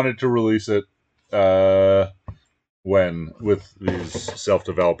 I wanted to release it with these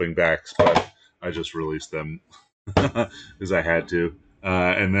self-developing backs, but I just released them because I had to.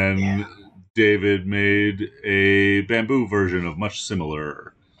 And then David made a bamboo version of Much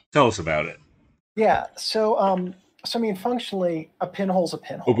Similar. Tell us about it. Yeah, so I mean, functionally, a pinhole's a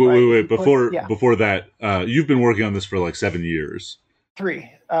pinhole. Oh, wait. Before that, you've been working on this for like 7 years.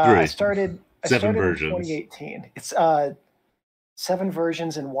 Three. I started versions. In 2018. It's 7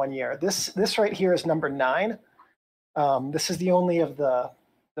 versions in 1 year. This right here is number 9. This is the only of the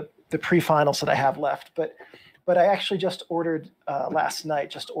pre-finals that I have left. But I actually just ordered last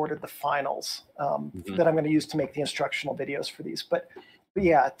night. Just ordered the finals that I'm going to use to make the instructional videos for these. But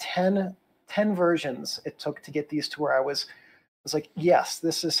yeah, 10 versions it took to get these to where I was like, yes,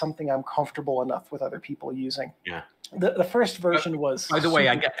 this is something I'm comfortable enough with other people using. Yeah. The first version was. By the way,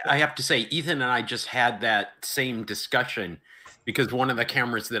 I have to say, Ethan and I just had that same discussion because one of the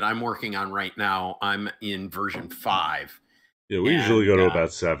cameras that I'm working on right now, I'm in version 5. Yeah, we usually go to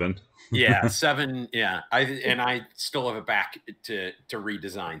about 7. Yeah, 7. Yeah, I still have it back to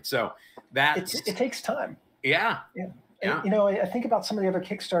redesign. So it takes time. Yeah. And, I think about some of the other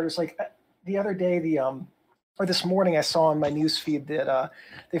Kickstarters. Like the other day, or this morning, I saw on my newsfeed that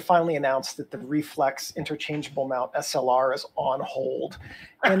they finally announced that the Reflex interchangeable mount SLR is on hold.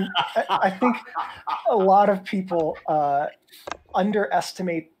 And I think a lot of people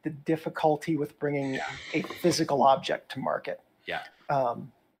underestimate the difficulty with bringing a physical object to market. Yeah.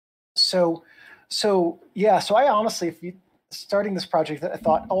 So I honestly, if you starting this project, I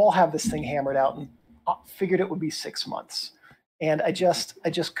thought, I'll have this thing hammered out, and figured it would be 6 months. And I just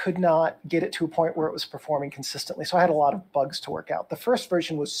could not get it to a point where it was performing consistently. So I had a lot of bugs to work out. The first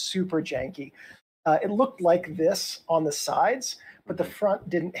version was super janky. It looked like this on the sides, but the front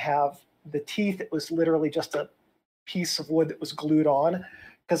didn't have the teeth. It was literally just a piece of wood that was glued on,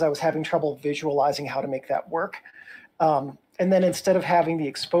 because I was having trouble visualizing how to make that work. And then instead of having the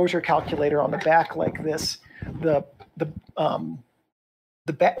exposure calculator on the back like this, the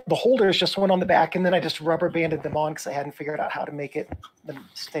holders just went on the back, and then I just rubber banded them on because I hadn't figured out how to make them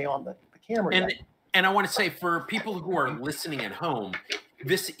stay on the camera yet. And I want to say, for people who are listening at home,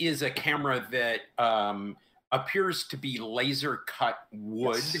 this is a camera that appears to be laser cut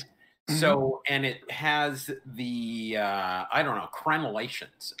wood. Yes. So, and it has the,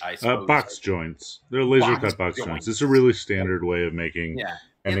 crenellations, I suppose. Box joints. They're laser cut box joints. It's a really standard way of making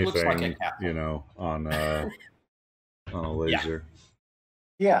anything, like on a laser.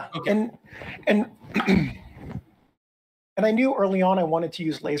 Yeah. Okay. And I knew early on I wanted to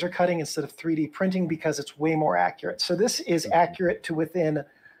use laser cutting instead of 3D printing because it's way more accurate. So this is accurate to within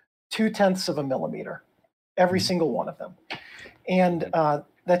 0.2 of a millimeter, every single one of them. And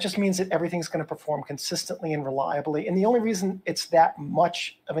that just means that everything's going to perform consistently and reliably. And the only reason it's that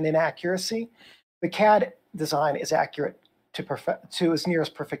much of an inaccuracy, the CAD design is accurate to as near as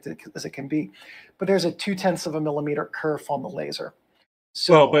perfect as it can be. But there's a 0.2 of a millimeter kerf on the laser.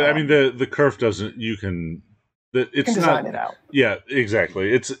 So, but I mean, the kerf doesn't. You can design it out. Yeah,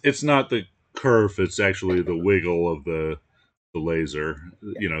 exactly. It's not the kerf. It's actually the wiggle of the laser.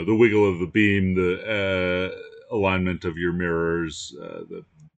 Yeah. The wiggle of the beam, the alignment of your mirrors, the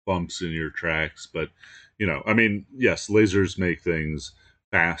bumps in your tracks. But I mean, yes, lasers make things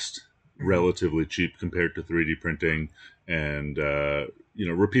fast, relatively cheap compared to 3D printing, and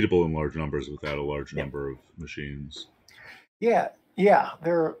repeatable in large numbers without a large number of machines. Yeah,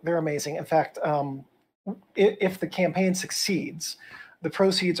 they're amazing. In fact, if the campaign succeeds, the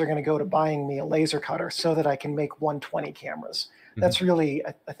proceeds are going to go to buying me a laser cutter so that I can make 120 cameras. that's really,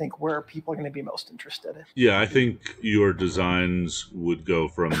 I think, where people are going to be most interested in. Yeah, I think your designs would go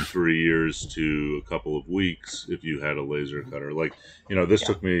from 3 years to a couple of weeks if you had a laser cutter. Like, this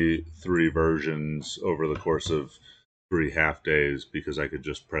took me 3 versions over the course of 3 half days because I could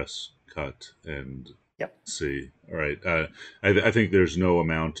just press cut and see. All right. I think there's no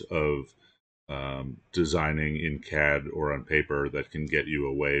amount of designing in CAD or on paper that can get you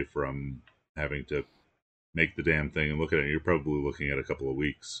away from having to make the damn thing and look at it. You're probably looking at a couple of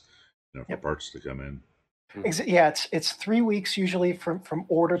weeks for parts to come in. Yeah, it's 3 weeks usually from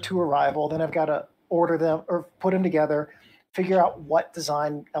order to arrival. Then I've got to order them or put them together, figure out what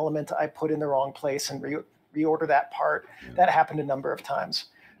design element I put in the wrong place, and reorder that part. That happened a number of times.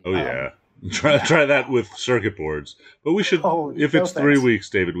 Oh yeah. Try that with circuit boards. But we should, if it's 3 weeks,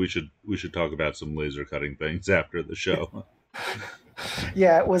 David, we should talk about some laser cutting things after the show.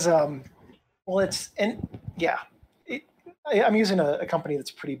 Yeah, it was. I'm using a company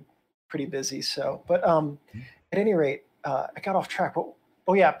that's pretty busy. So, but at any rate, I got off track.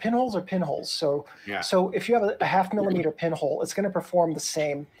 Oh yeah, pinholes are pinholes. So so if you have a 0.5 millimeter pinhole, it's going to perform the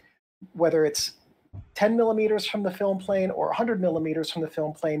same, whether it's 10 millimeters from the film plane or 100 millimeters from the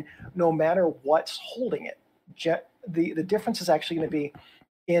film plane, no matter what's holding it. The difference is actually going to be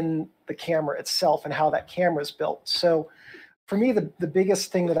in the camera itself and how that camera is built. So for me, the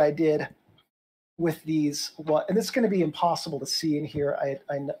biggest thing that I did with these, and it's going to be impossible to see in here,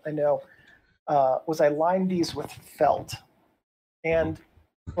 I know, was I lined these with felt. And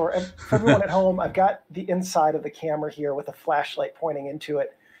for everyone at home, I've got the inside of the camera here with a flashlight pointing into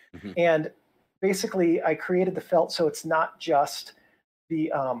it. Mm-hmm. And basically, I created the felt so it's not just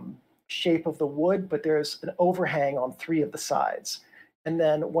the shape of the wood, but there's an overhang on 3 of the sides. And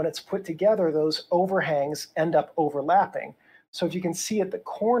then when it's put together, those overhangs end up overlapping. So if you can see at the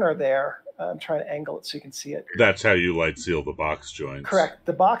corner there, I'm trying to angle it so you can see it. That's how you light seal the box joints. Correct.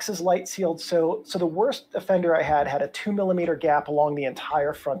 The box is light sealed. So the worst offender I had a 2 millimeter gap along the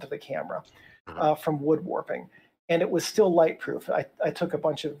entire front of the camera from wood warping. And it was still light proof. I took a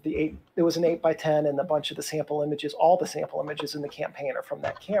bunch of there was an 8x10 and a bunch of the sample images, all the sample images in the campaign are from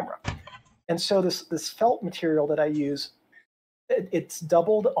that camera. And so this felt material that I use, it's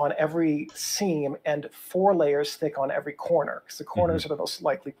doubled on every seam and 4 layers thick on every corner, because the corners are the most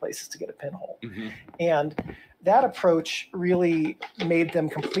likely places to get a pinhole. Mm-hmm. And that approach really made them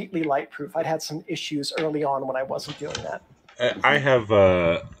completely light proof. I'd had some issues early on when I wasn't doing that. I have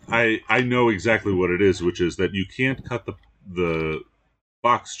I know exactly what it is, which is that you can't cut the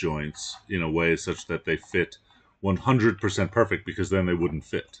box joints in a way such that they fit 100% perfect, because then they wouldn't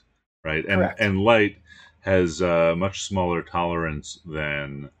fit, right? And light has a much smaller tolerance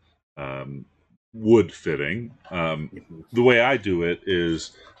than wood fitting. The way I do it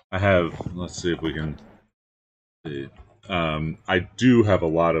is I have, let's see if we can see. I do have a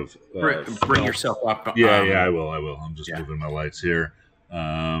lot of bring yourself up. Yeah, I will. I'm just moving my lights here.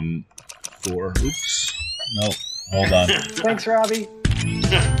 Oops. No, hold on. Thanks, Robbie.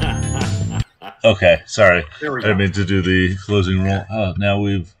 Okay, sorry. I didn't mean to do the closing roll. Oh, now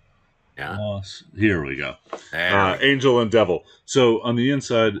we've lost. Here we go. Angel and Devil. So on the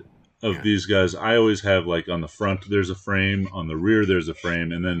inside of these guys, I always have, like, on the front there's a frame, on the rear there's a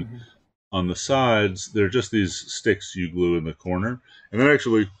frame, and then on the sides, they're just these sticks you glue in the corner. And then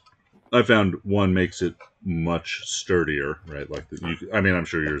actually, I found one makes it much sturdier, right? Like, I'm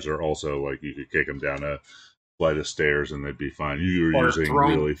sure yours are also, like, you could kick them down a flight of stairs and they'd be fine. You were using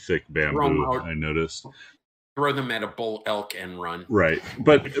really thick bamboo, I noticed. Throw them at a bull elk and run. Right.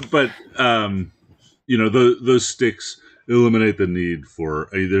 But those sticks eliminate the need for,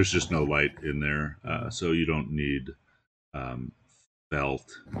 there's just no light in there. So you don't need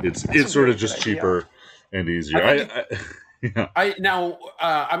felt. It's sort of just cheaper and easier.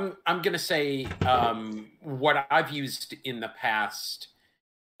 I'm gonna say what I've used in the past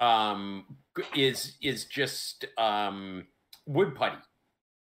is just wood putty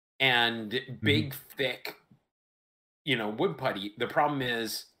and big thick wood putty. The problem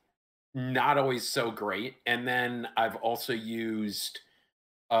is not always so great. And then I've also used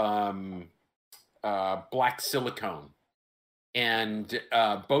black silicone. And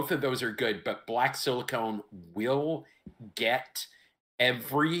both of those are good, but black silicone will get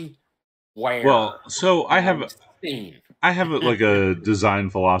everywhere. Well, so I have like a design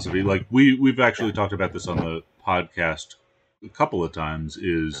philosophy. Like we've actually talked about this on the podcast a couple of times.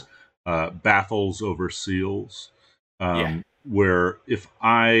 Is baffles over seals, where if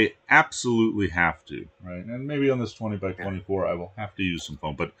I absolutely have to, right, and maybe on this 20x24 I will have to use some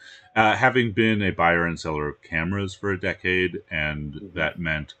foam, but having been a buyer and seller of cameras for a decade, and that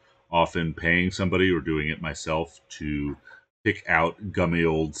meant often paying somebody or doing it myself to pick out gummy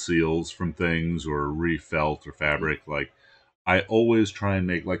old seals from things or refelt or fabric. Like I always try and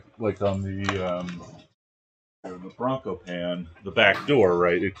make like on the Bronco pan, the back door,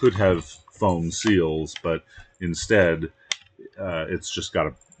 right? It could have foam seals, but instead it's just got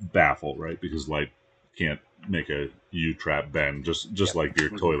a baffle, right? Because light can't make a U-trap bend, just like your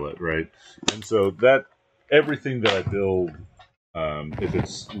toilet, right? And so that everything that I build, if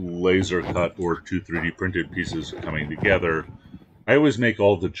it's laser cut or 3D printed pieces coming together, I always make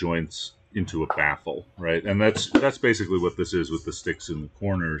all the joints into a baffle, right? And that's basically what this is with the sticks in the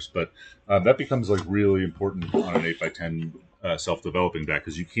corners. But that becomes like really important on an 8x10 self-developing back,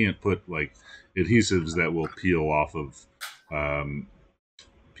 because you can't put like adhesives that will peel off of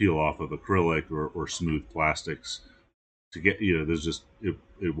acrylic or smooth plastics to get, there's just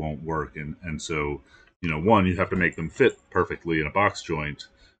it won't work. And so, one, you have to make them fit perfectly in a box joint,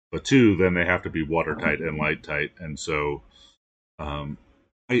 but two, then they have to be watertight and light tight. And so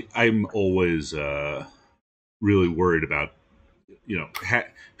I'm always really worried about,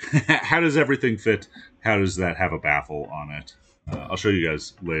 how does everything fit? How does that have a baffle on it? I'll show you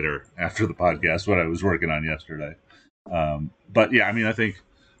guys later after the podcast what I was working on yesterday. But yeah, I mean, I think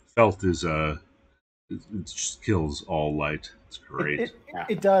felt is it just kills all light. It's great.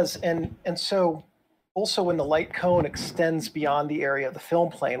 It does, and so also when the light cone extends beyond the area of the film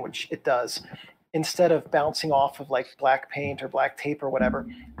plane, which it does, instead of bouncing off of like black paint or black tape or whatever,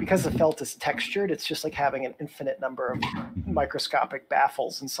 because the felt is textured, it's just like having an infinite number of microscopic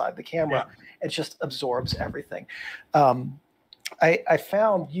baffles inside the camera. It just absorbs everything. I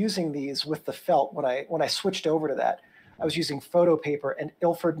found using these with the felt, when I switched over to that, I was using photo paper and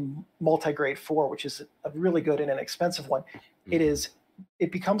Ilford Multigrade 4, which is a really good and inexpensive one.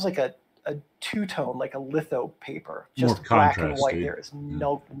 It becomes like a two-tone, like a litho paper, just black and white. There is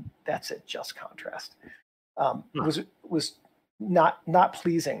no, that's it, just contrast. Was not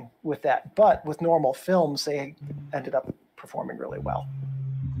pleasing with that, but with normal films, they ended up performing really well.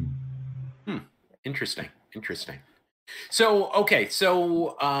 Interesting. So okay,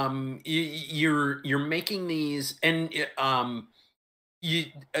 so you're making these, and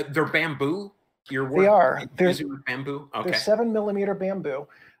they're bamboo. They are. They're bamboo. Okay. They're 7mm bamboo.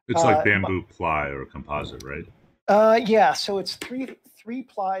 It's like bamboo ply or composite, right? Yeah. So it's three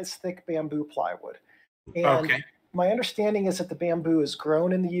plies thick bamboo plywood. And my understanding is that the bamboo is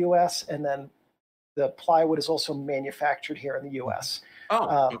grown in the U.S. and then the plywood is also manufactured here in the U.S.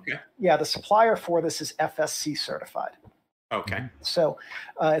 Okay. Yeah, the supplier for this is FSC certified. Okay. So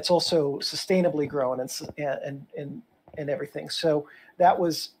it's also sustainably grown and everything. So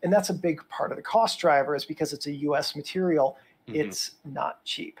that's a big part of the cost driver, is because it's a U.S. material. It's not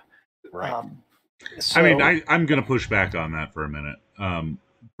cheap. Right. I mean, I'm going to push back on that for a minute.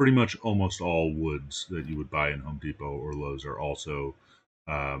 Pretty much almost all woods that you would buy in Home Depot or Lowe's are also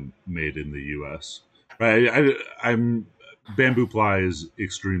made in the U.S. Right? Bamboo ply is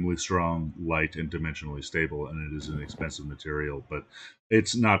extremely strong, light, and dimensionally stable, and it is an expensive material. But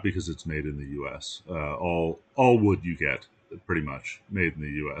it's not because it's made in the U.S. All wood you get pretty much made in the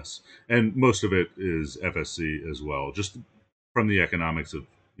U.S. and most of it is FSC as well. Just from the economics of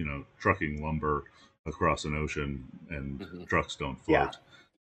trucking lumber across an ocean, and trucks don't float.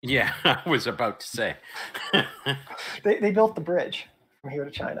 Yeah, I was about to say. they built the bridge from here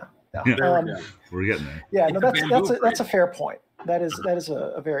to China. We're getting there. Yeah, no, that's a fair point. That is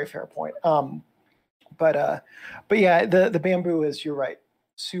a very fair point. But yeah, the bamboo is, you're right,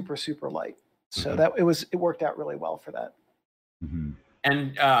 super light. So it worked out really well for that.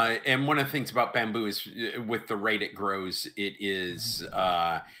 And one of the things about bamboo is, with the rate it grows, it is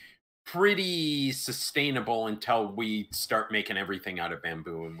pretty sustainable until we start making everything out of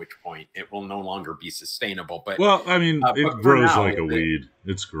bamboo, in which point it will no longer be sustainable. But well, I mean, it grows like a weed.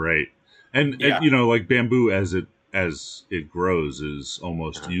 It's great, and like bamboo as it grows is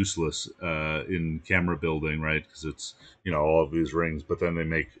almost useless in camera building, right? Because it's all of these rings, but then they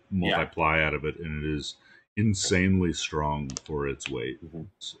make multi-ply out of it, and it is insanely strong for its weight.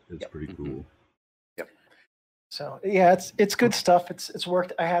 It's pretty cool. So yeah, it's good stuff. It's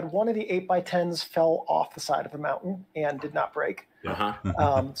worked. I had one of the 8x10s fell off the side of a mountain and did not break.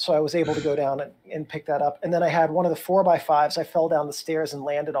 So I was able to go down and pick that up. And then I had one of the 4x5s. I fell down the stairs and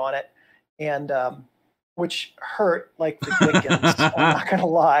landed on it, and which hurt like the Dickens. I'm not gonna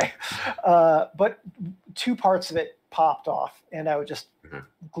lie, but two parts of it popped off, and I would just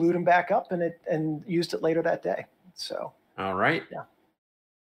glued them back up and used it later that day. So all right. Yeah.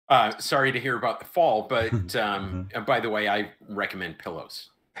 Sorry to hear about the fall, but by the way, I recommend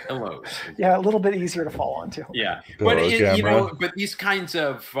pillows. Yeah, a little bit easier to fall onto. Yeah, but but these kinds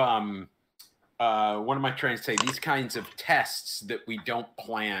of what am I trying to say? These kinds of tests that we don't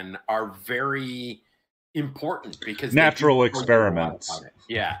plan are very important because natural experiments.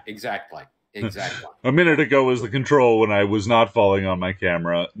 Yeah, exactly. Exactly. A minute ago was the control when I was not falling on my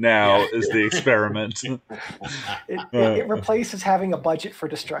camera. Now is the experiment. It replaces having a budget for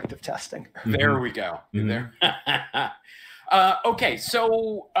destructive testing. There we go. There. Okay,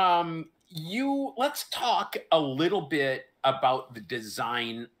 so let's talk a little bit about the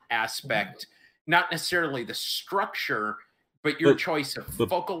design aspect, not necessarily the structure, but your choice of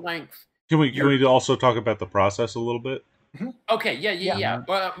focal length. Can we also talk about the process a little bit? Okay, yeah.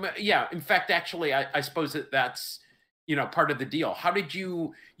 Well, yeah. In fact, actually, I suppose that's part of the deal. How did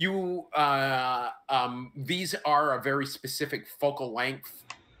you these are a very specific focal length.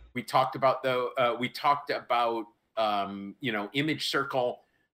 We talked about image circle.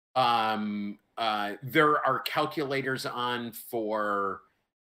 There are calculators on for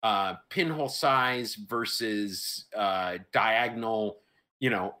pinhole size versus diagonal,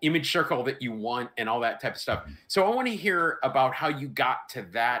 image circle that you want and all that type of stuff. So I want to hear about how you got to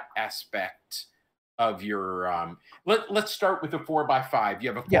that aspect of your, let's start with the 4x5.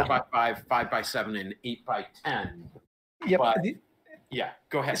 You have a 4x5, 5x7, and 8x10. Yep. But,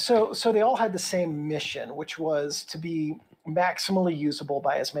 go ahead. So they all had the same mission, which was to be maximally usable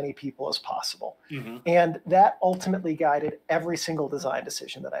by as many people as possible. And that ultimately guided every single design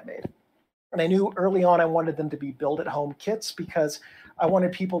decision that I made. And I knew early on I wanted them to be build-at-home kits because I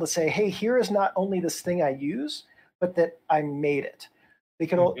wanted people to say, hey, here is not only this thing I use, but that I made it. They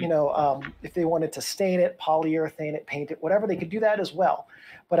could, if they wanted to stain it, polyurethane it, paint it, whatever, they could do that as well.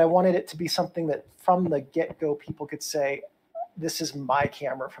 But I wanted it to be something that from the get-go, people could say, this is my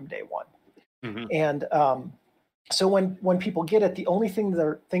camera from day one. And so when people get it, the only things that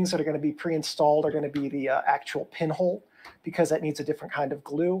are going to be pre-installed are going to be the actual pinhole, because that needs a different kind of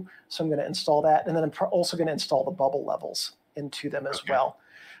glue. So I'm going to install that. And then I'm also going to install the bubble levels into them as well,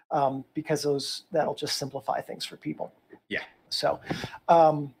 because that'll just simplify things for people. Yeah. So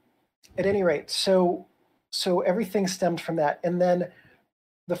at any rate, so everything stemmed from that. And then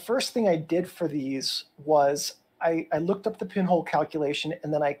the first thing I did for these was I looked up the pinhole calculation,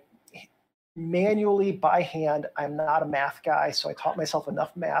 and then I manually by hand, I'm not a math guy, so I taught myself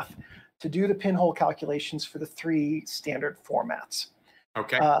enough math to do the pinhole calculations for the 3 standard formats.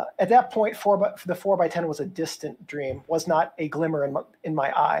 Okay. At that point, the 4x10 was a distant dream, was not a glimmer in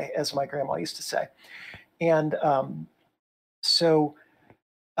my eye, as my grandma used to say. And so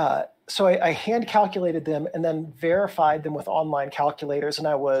I hand calculated them and then verified them with online calculators, and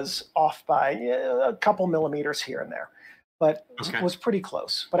I was off by a couple millimeters here and there, but it was pretty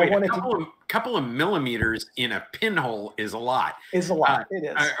close. But wait, a couple of millimeters in a pinhole is a lot. It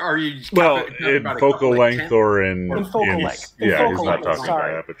is. Are you in focal length or in focal length? Yeah, he's not talking about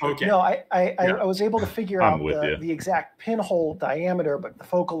aperture. Okay. No, I was able to figure out the exact pinhole diameter, but the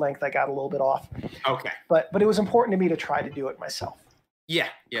focal length I got a little bit off. Okay. But it was important to me to try to do it myself. Yeah.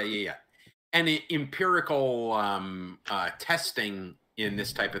 And empirical testing in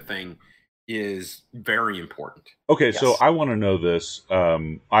this type of thing is very important. Okay, yes. So I want to know this.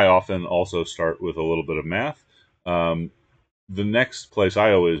 I often also start with a little bit of math. The next place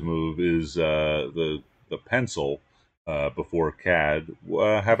I always move is the pencil before CAD.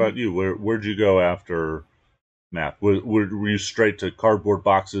 How about you? Where'd you go after math? Were you straight to cardboard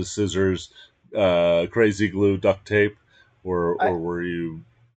boxes, scissors, crazy glue, duct tape, or were you?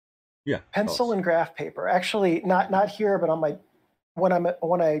 Yeah, pencil and graph paper. Actually, not here, but when I'm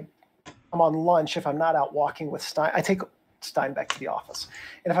on lunch, if I'm not out walking with Stein, I take Stein back to the office.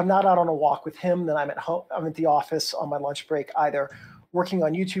 And if I'm not out on a walk with him, then I'm at home. I'm at the office on my lunch break, either working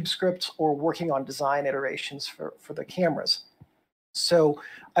on YouTube scripts or working on design iterations for the cameras. So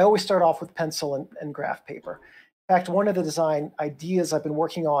I always start off with pencil and graph paper. In fact, one of the design ideas I've been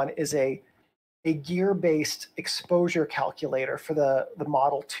working on is a gear-based exposure calculator for the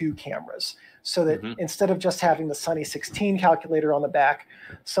Model 2 cameras, so that instead of just having the Sunny 16 calculator on the back,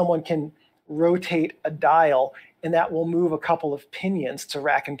 someone can rotate a dial, and that will move a couple of pinions. It's a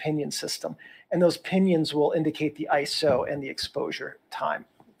rack and pinion system, and those pinions will indicate the ISO and the exposure time.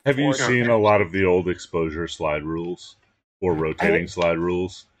 Have you seen a lot of the old exposure slide rules or rotating slide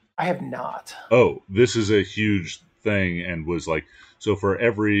rules? I have not. Oh, this is a huge thing, and was like, so for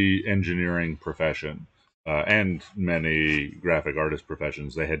every engineering profession and many graphic artist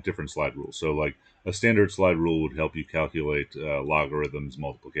professions, they had different slide rules. So like a standard slide rule would help you calculate logarithms,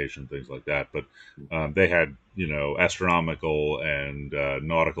 multiplication, things like that. But they had, astronomical and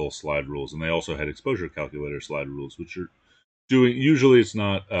nautical slide rules, and they also had exposure calculator slide rules, which are doing, usually it's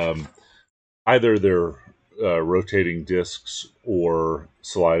not, either they're rotating discs or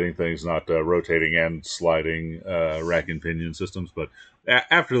sliding things, not rotating and sliding rack and pinion systems. But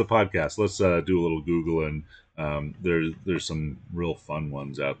after the podcast, let's do a little Google, and there's some real fun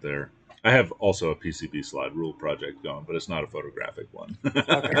ones out there. I have also a PCB slide rule project going, but it's not a photographic one.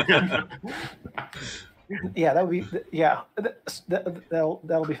 Yeah, that would be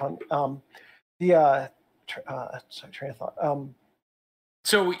that'll be fun. Sorry, train of thought.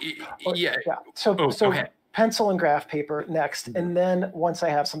 So So pencil and graph paper next, and then once I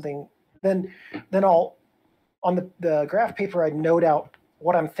have something, then I'll on the graph paper I note out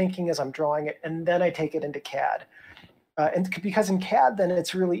what I'm thinking as I'm drawing it, and then I take it into CAD. And because in CAD, then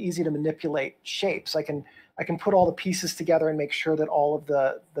it's really easy to manipulate shapes. I can put all the pieces together and make sure that all of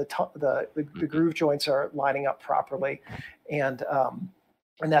the groove joints are lining up properly, and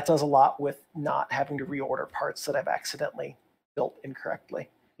that does a lot with not having to reorder parts that I've accidentally built incorrectly.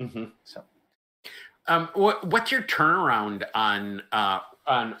 Mm-hmm. So, what's your turnaround on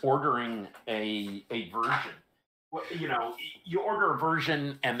ordering a version? You order a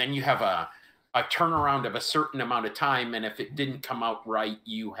version and then you have a turnaround of a certain amount of time, and if it didn't come out right,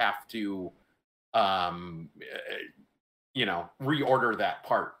 you have to reorder that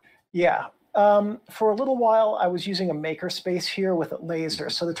part. Yeah. For a little while, I was using a makerspace here with a laser.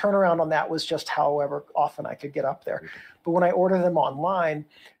 So the turnaround on that was just however often I could get up there. But when I order them online,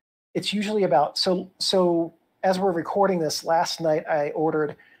 it's usually about, so as we're recording this, last night I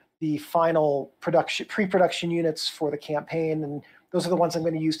ordered the final pre-production units for the campaign. And those are the ones I'm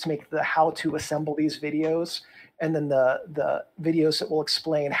going to use to make the how to assemble these videos. And then the videos that will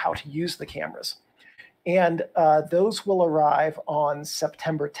explain how to use the cameras. And those will arrive on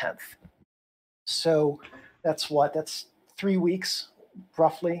September 10th. So that's 3 weeks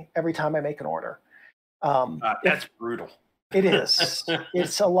roughly every time I make an order. That's brutal. It is.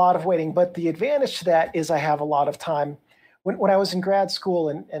 It's a lot of waiting, but the advantage to that is I have a lot of time. When I was in grad school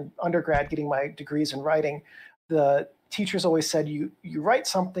and undergrad getting my degrees in writing, the teachers always said you write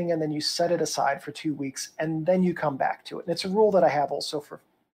something and then you set it aside for 2 weeks and then you come back to it. And it's a rule that I have also for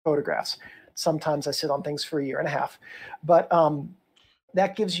photographs. Sometimes I sit on things for a year and a half, but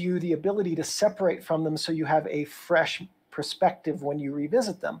that gives you the ability to separate from them so you have a fresh perspective when you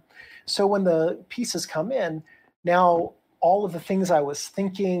revisit them. So when the pieces come in, now all of the things I was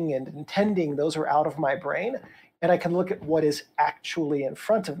thinking and intending, those are out of my brain, and I can look at what is actually in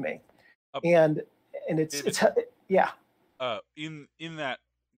front of me. And it's yeah. In that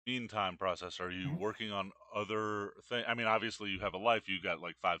meantime process, are you working on other things? I mean, obviously you have a life, you got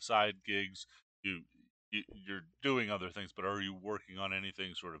like 5 side gigs, you're doing other things, but are you working on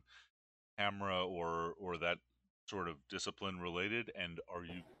anything sort of camera or that sort of discipline related? And are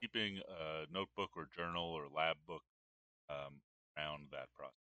you keeping a notebook or journal or lab book around that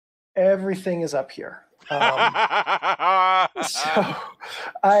process? Everything is up here. So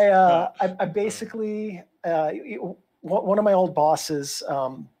I basically, one of my old bosses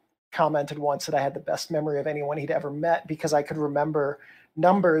commented once that I had the best memory of anyone he'd ever met because I could remember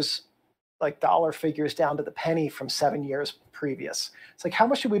numbers like dollar figures down to the penny from 7 years previous. It's like, how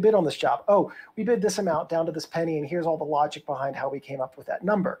much did we bid on this job? Oh, we bid this amount down to this penny, and here's all the logic behind how we came up with that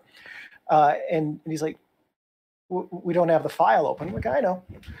number. And he's like, we don't have the file open. I'm like, I know.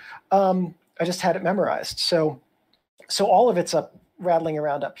 I just had it memorized. So all of it's up rattling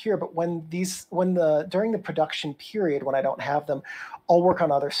around up here. But during the production period, when I don't have them, I'll work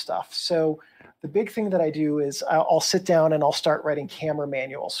on other stuff. So the big thing that I do is I'll sit down and I'll start writing camera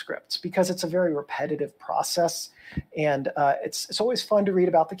manual scripts because it's a very repetitive process. And it's always fun to read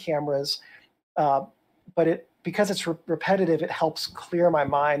about the cameras. But because it's repetitive, it helps clear my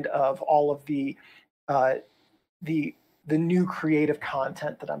mind of all of the new creative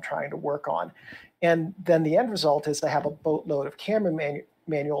content that I'm trying to work on. And then the end result is I have a boatload of camera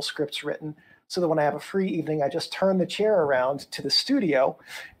manual scripts written so that when I have a free evening, I just turn the chair around to the studio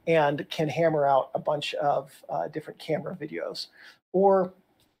and can hammer out a bunch of different camera videos. Or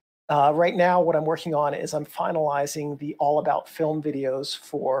right now, what I'm working on is I'm finalizing the all about film videos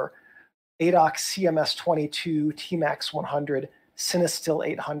for ADOX CMS22, T-Max 100, Cinestill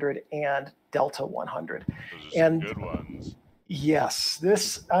 800, and Delta 100. Those are some good ones. Yes,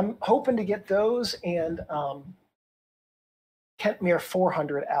 I'm hoping to get those and Kentmere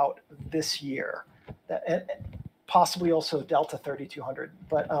 400 out this year, and possibly also Delta 3200.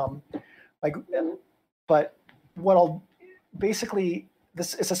 But what I'll basically,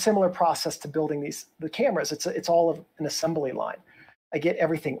 this is a similar process to building the cameras. It's all of an assembly line. I get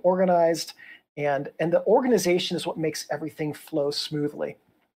everything organized, and the organization is what makes everything flow smoothly.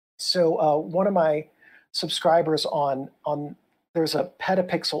 So one of my subscribers on there's a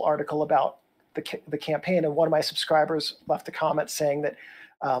Petapixel article about the campaign, and one of my subscribers left a comment saying that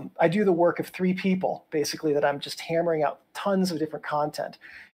I do the work of 3 people, basically, that I'm just hammering out tons of different content.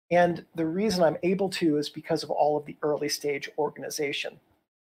 And the reason I'm able to is because of all of the early stage organization.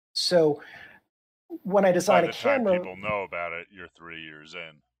 So when I design a camera, by the time people know about it, you're 3 years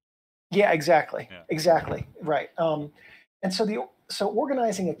in. Yeah, exactly. Yeah. Exactly. Right. And so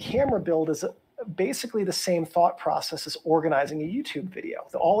organizing a camera build is basically the same thought process as organizing a YouTube video.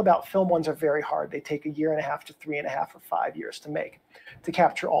 The all about film ones are very hard. They take 1.5 years to 3.5 or 5 years to make, to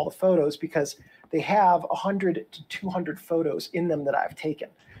capture all the photos, because they have 100 to 200 photos in them that I've taken.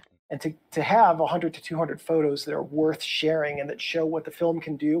 And to have 100 to 200 photos that are worth sharing and that show what the film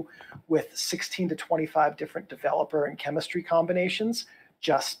can do with 16 to 25 different developer and chemistry combinations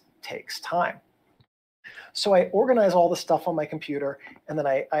just takes time. So I organize all the stuff on my computer, and then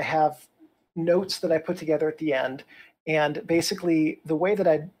I have notes that I put together at the end. And basically, the way that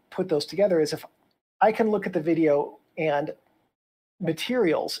I put those together is if I can look at the video and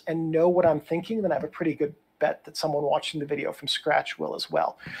materials and know what I'm thinking, then I have a pretty good bet that someone watching the video from scratch will as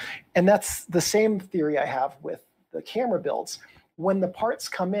well. And that's the same theory I have with the camera builds. When the parts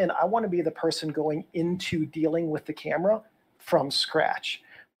come in, I want to be the person going into dealing with the camera from scratch.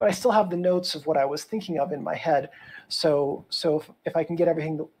 But I still have the notes of what I was thinking of in my head. So if I can get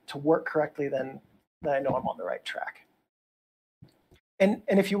everything to work correctly, then I know I'm on the right track. And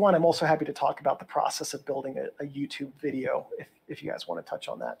if you want, I'm also happy to talk about the process of building a YouTube video if you guys want to touch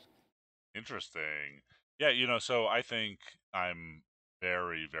on that. Interesting. Yeah, so I think I'm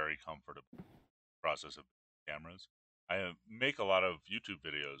very, very comfortable with the process of cameras. I make a lot of YouTube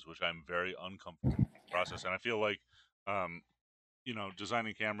videos, which I'm very uncomfortable with the process. And I feel like,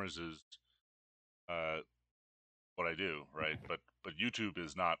 designing cameras is what I do, right? But YouTube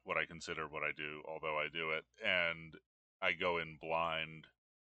is not what I consider what I do, although I do it. And I go in blind.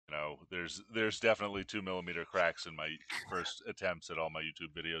 There's definitely 2mm cracks in my first attempts at all my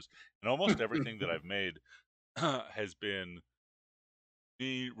YouTube videos. And almost everything that I've made has been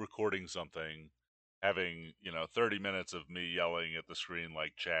me recording something, having 30 minutes of me yelling at the screen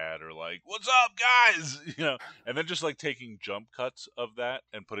like Chad, or like, "What's up, guys?" And then just like taking jump cuts of that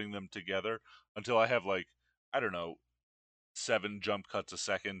and putting them together until I have, like, I don't know, 7 jump cuts a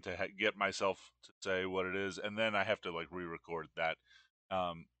second to get myself to say what it is, and then I have to like re-record that.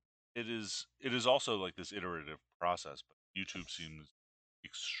 It is also like this iterative process, but YouTube seems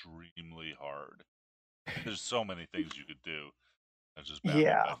extremely hard. There's so many things you could do. That's just bounded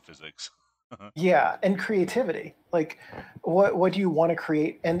by physics. Yeah, and creativity. Like, what do you want to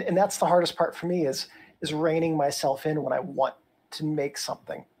create? And that's the hardest part for me is reining myself in when I want to make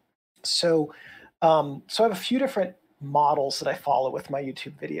something. So so I have a few different models that I follow with my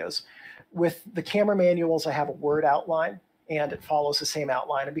YouTube videos. With the camera manuals, I have a word outline, and it follows the same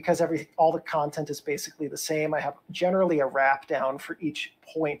outline. And because all the content is basically the same, I have generally a wrap down for each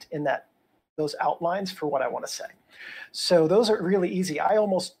point in those outlines for what I want to say. So those are really easy. I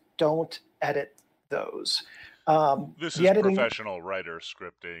almost don't edit those. This is professional writer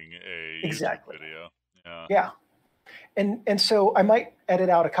scripting a YouTube video. Yeah. And so I might edit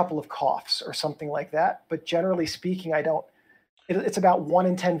out a couple of coughs or something like that, but generally speaking, I don't. It's about 1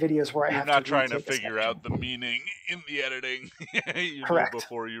 in 10 videos where I have to. You're not trying to figure out the meaning in the editing. Correct.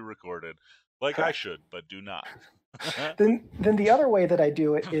 Before you record it, like Correct. I should, but do not. Then the other way that I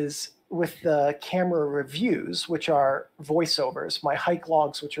do it is with the camera reviews, which are voiceovers, my hike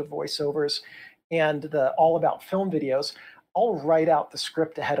logs, which are voiceovers, and the All About Film videos. I'll write out the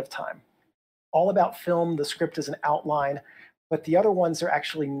script ahead of time. All About Film, the script is an outline, but the other ones are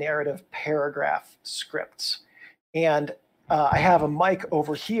actually narrative paragraph scripts. And I have a mic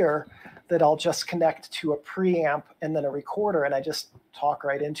over here that I'll just connect to a preamp and then a recorder, and I just talk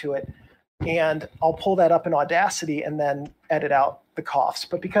right into it. And I'll pull that up in Audacity and then edit out the coughs.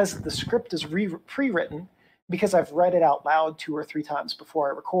 But because the script is pre-written, because I've read it out loud 2 or 3 times before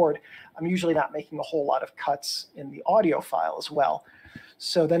I record, I'm usually not making a whole lot of cuts in the audio file as well.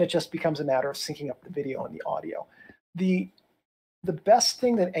 So then it just becomes a matter of syncing up the video and the audio. The best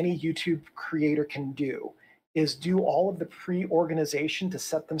thing that any YouTube creator can do is do all of the pre-organization to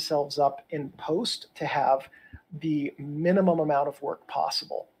set themselves up in post to have the minimum amount of work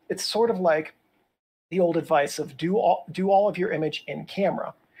possible. It's sort of like the old advice of do all of your image in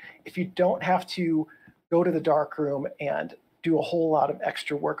camera. If you don't have to go to the darkroom and do a whole lot of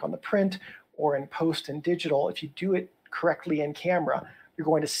extra work on the print or in post and digital, if you do it correctly in camera, you're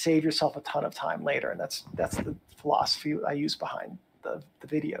going to save yourself a ton of time later. And that's the philosophy I use behind the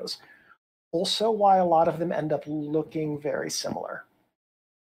videos. Also, why a lot of them end up looking very similar.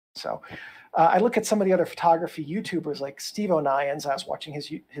 So I look at some of the other photography YouTubers like Steve O'Nions. I was watching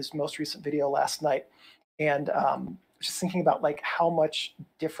his most recent video last night, and just thinking about like how much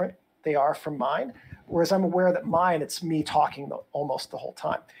different they are from mine. Whereas I'm aware that mine, it's me talking almost the whole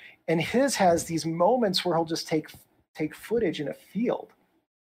time, and his has these moments where he'll just take footage in a field,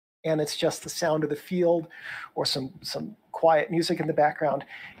 and it's just the sound of the field or some quiet music in the background.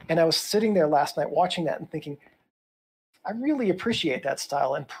 And I was sitting there last night watching that and thinking, I really appreciate that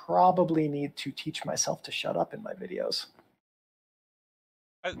style and probably need to teach myself to shut up in my videos.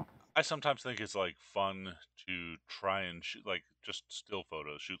 I sometimes think it's like fun to try and shoot like just still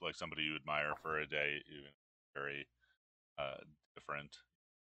photos, shoot like somebody you admire for a day, even very different.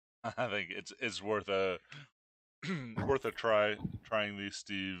 I think it's worth a worth a try trying the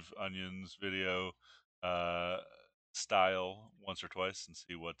Steve Onions video style once or twice and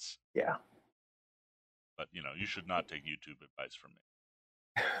see what's But you should not take YouTube advice from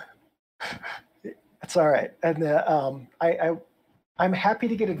me. It's all right, and I'm happy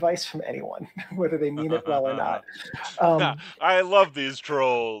to get advice from anyone, whether they mean it well or not. I love these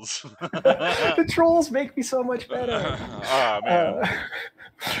trolls. The trolls make me so much better. Ah, man.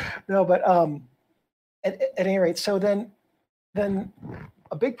 No, but at any rate, so then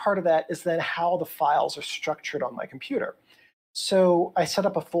a big part of that is then how the files are structured on my computer. So I set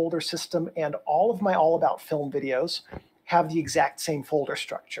up a folder system, and all of my All About Film videos have the exact same folder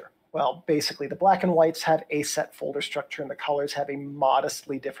structure. Well, basically, the black and whites have a set folder structure, and the colors have a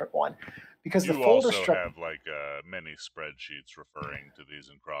modestly different one. Because the folder also have like many spreadsheets referring to these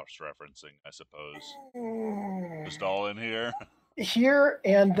and cross-referencing, I suppose. Just all in here. Here,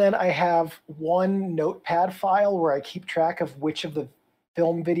 and then I have one notepad file where I keep track of which of the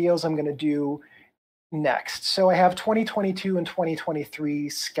film videos I'm going to do next. So I have 2022 and 2023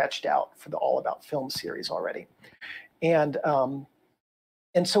 sketched out for the All About Film series already. And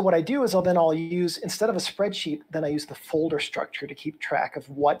so what I do is I'll use, instead of a spreadsheet, then I use the folder structure to keep track of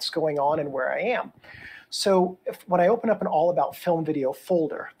what's going on and where I am. So when I open up an All About Film video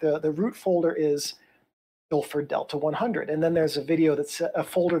folder, the root folder is Ilford Delta 100. And then there's a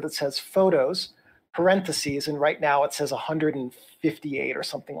folder that says photos, parentheses, and right now it says 158 or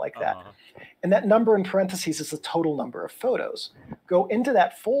something like that. And that number in parentheses is the total number of photos. Go into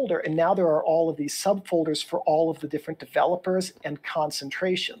that folder, and now there are all of these subfolders for all of the different developers and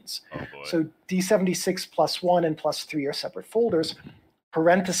concentrations. So D76 +1 and +3 are separate folders.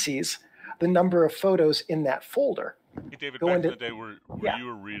 Parentheses, the number of photos in that folder. Hey, David, back in the day, were you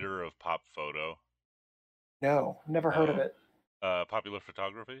a reader of Pop Photo? No, never heard of it. Popular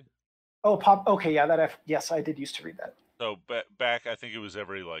Photography? Oh, okay, yeah, yes, I did used to read that. So back, I think it was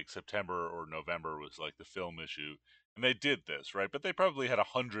every like September or November was like the film issue, and they did this, right? But they probably had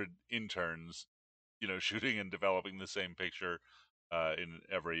 100 interns, shooting and developing the same picture in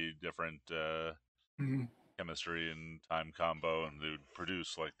every different chemistry and time combo, and they would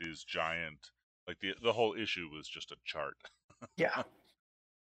produce like these giant, like the whole issue was just a chart. Yeah.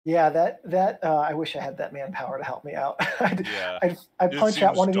 Yeah, that I wish I had that manpower to help me out. I'd punch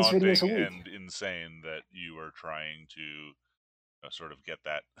out one of these videos a week. And insane that you are trying to sort of get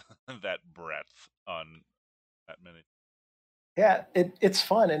that that breadth on that many. Yeah, it's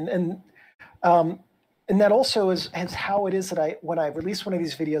fun, and that also is how it is that when I release one of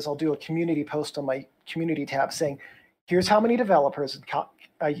these videos, I'll do a community post on my community tab saying, here's how many developers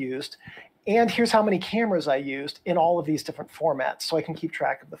I used, and here's how many cameras I used in all of these different formats, so I can keep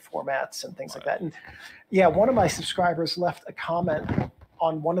track of the formats and things like that. And yeah, one of my subscribers left a comment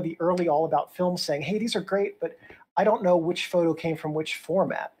on one of the early All About Films saying, hey, these are great, but I don't know which photo came from which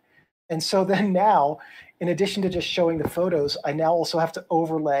format. And so then now, in addition to just showing the photos, I now also have to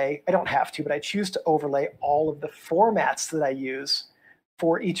overlay, I don't have to, but I choose to overlay all of the formats that I use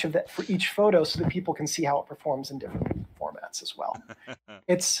for each photo so that people can see how it performs in different formats as well.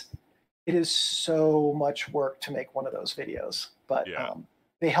 It is so much work to make one of those videos, but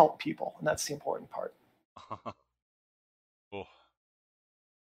they help people, and that's the important part. Cool.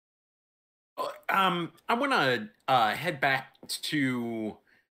 I want to head back to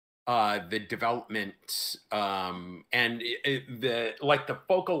the development and the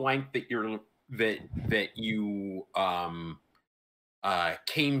focal length that you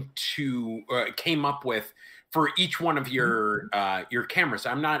came up with for each one of your cameras.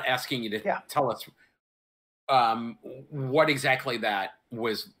 I'm not asking you to tell us what exactly that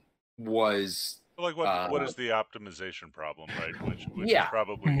was. Like what is the optimization problem, right? Which is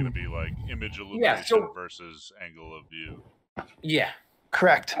probably going to be like image illumination versus angle of view. Yeah.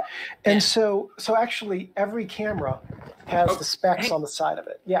 Correct. And so actually every camera has the specs on the side of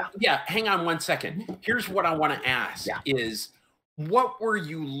it. Yeah. Yeah. Hang on one second. Here's what I want to ask is what were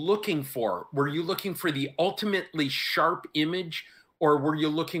you looking for? Were you looking for the ultimately sharp image, or were you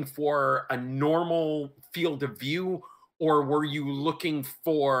looking for a normal field of view, or were you looking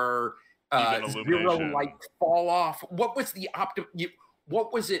for Even zero illumination. light fall off? What was the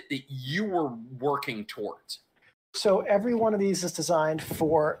what was it that you were working towards? So every one of these is designed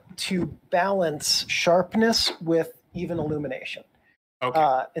to balance sharpness with even illumination.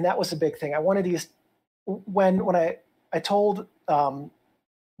 Okay. And that was a big thing. I wanted these when I told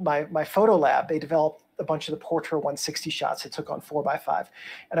my photo lab, they developed a bunch of the Portra 160 shots I took on 4x5,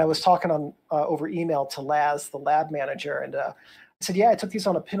 and I was talking on over email to Laz, the lab manager, and I said, "Yeah, I took these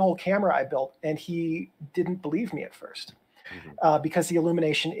on a pinhole camera I built," and he didn't believe me at first because the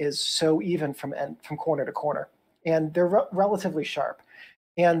illumination is so even from corner to corner, and they're relatively sharp.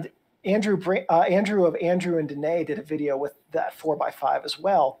 And Andrew of Andrew and Danae did a video with that 4x5 as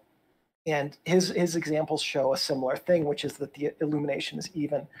well. And his examples show a similar thing, which is that the illumination is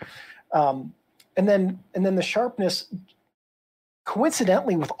even. And then the sharpness,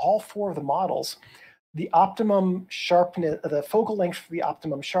 coincidentally, with all four of the models, the optimum sharpness, the focal length for the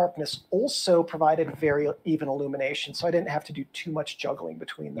optimum sharpness also provided very even illumination. So I didn't have to do too much juggling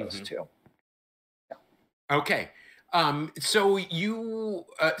between those two. Yeah. Okay. So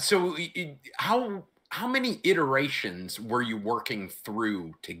how many iterations were you working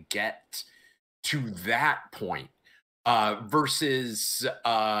through to get to that point versus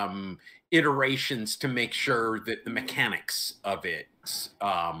iterations to make sure that the mechanics of it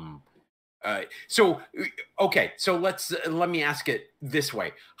okay, so let me ask it this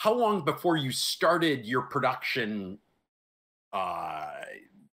way. How long before you started your production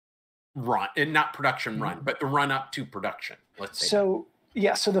run, and not production run, but the run up to production, let's say? So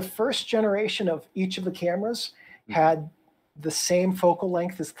yeah, so the first generation of each of the cameras had the same focal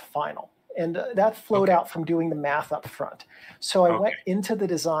length as the final. And that flowed out from doing the math up front. So I went into the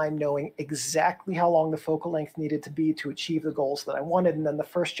design knowing exactly how long the focal length needed to be to achieve the goals that I wanted. And then the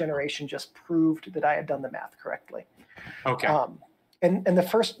first generation just proved that I had done the math correctly. Okay. And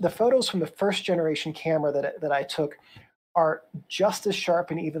the photos from the first generation camera that I took are just as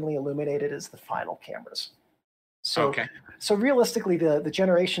sharp and evenly illuminated as the final cameras. So, so realistically, the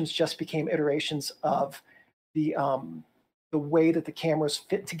generations just became iterations of the way that the cameras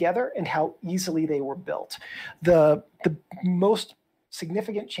fit together and how easily they were built. The most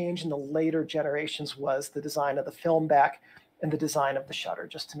significant change in the later generations was the design of the film back and the design of the shutter,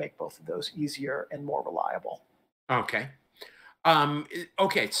 just to make both of those easier and more reliable. Okay.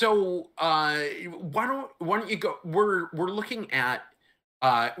 Okay. So why don't you go? We're looking at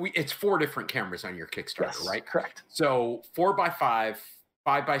it's 4 different cameras on your Kickstarter, right? Correct. So 4x5,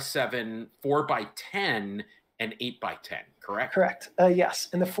 5x7, 4x10, and 8x10, correct? Correct. Yes.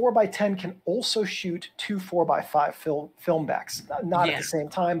 And the 4x10 can also shoot 2 4x5 film backs, not at the same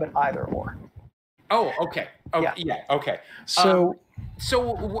time, but either or. Oh, okay. Oh, yeah. Okay. So,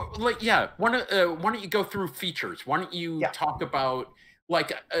 why don't you go through features? Why don't you talk about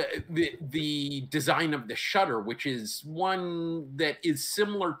like the design of the shutter, which is one that is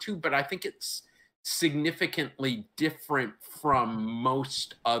similar to, but I think it's significantly different from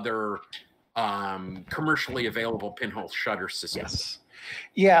most other commercially available pinhole shutter systems. Yes.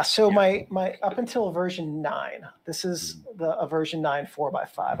 Yeah. So my up until version 9, this is a version 9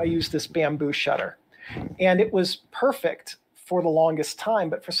 4x5. I used this bamboo shutter, and it was perfect for the longest time.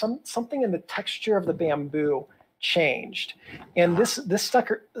 But for something in the texture of the bamboo changed, and this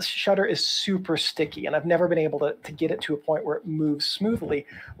shutter is super sticky, and I've never been able to get it to a point where it moves smoothly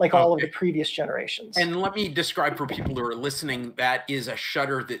like all of the previous generations. And let me describe for people who are listening, that is a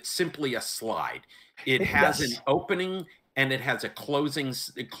shutter that's simply a slide. It has an opening and it has a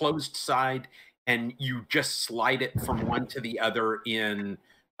closed side, and you just slide it from one to the other in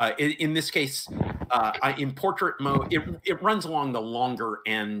this case, in portrait mode, it runs along the longer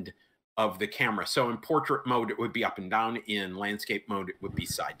end of the camera. So in portrait mode, it would be up and down. In landscape mode, it would be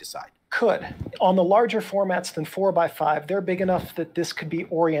side to side. Could. On the larger formats than 4x5, they're big enough that this could be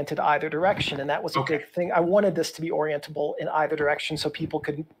oriented either direction. And that was a big thing. I wanted this to be orientable in either direction so people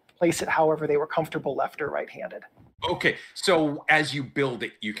could place it however they were comfortable, left or right-handed. Okay. So as you build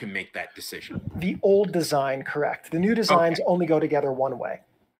it, you can make that decision. The old design, correct. The new designs only go together one way.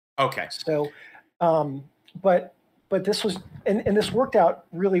 Okay. So, but this was, and this worked out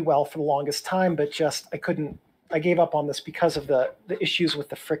really well for the longest time, but just I gave up on this because of the issues with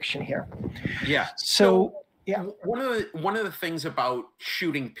the friction here. Yeah. So yeah. One of the things about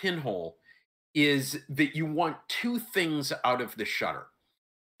shooting pinhole is that you want 2 things out of the shutter.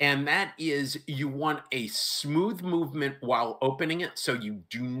 And that is, you want a smooth movement while opening it so you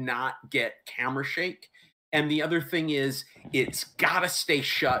do not get camera shake. And the other thing is it's got to stay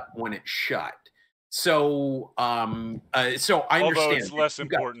shut when it's shut. So, so I understand. Although it's less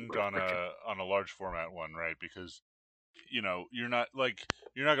important on a large format one, right? Because you're not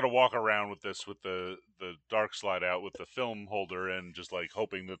going to walk around with this with the dark slide out with the film holder and just like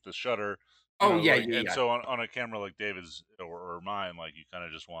hoping that the shutter. And so on a camera like David's or mine, like you kind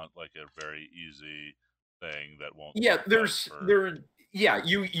of just want like a very easy thing that won't. Yeah,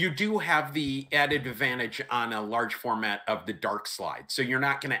 you do have the added advantage on a large format of the dark slide. So you're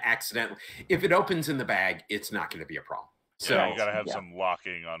not going to accidentally, if it opens in the bag, it's not going to be a problem. So you got to have some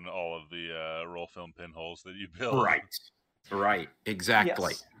locking on all of the roll film pinholes that you build. Right,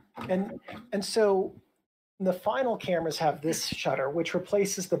 exactly. Yes. And so the final cameras have this shutter, which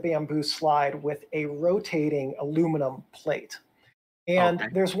replaces the bamboo slide with a rotating aluminum plate. And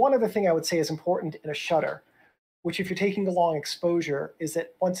there's one other thing I would say is important in a shutter, which if you're taking a long exposure, is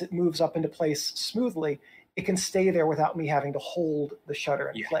that once it moves up into place smoothly, it can stay there without me having to hold the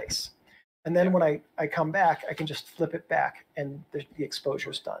shutter in place. And then when I come back, I can just flip it back and the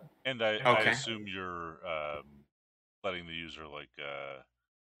exposure's done. And I assume you're letting the user like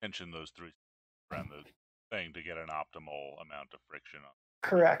tension those three around the thing to get an optimal amount of friction on.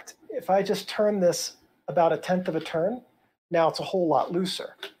 Correct. If I just turn this about 1/10 of a turn, now it's a whole lot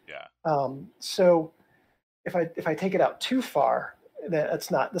looser. Yeah. So if I take it out too far, this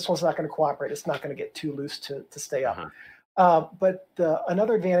one's not going to cooperate. It's not going to get too loose to stay up. But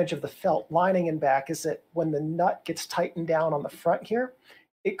another advantage of the felt lining and back is that when the nut gets tightened down on the front here,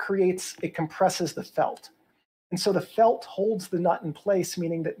 it compresses the felt. And so the felt holds the nut in place,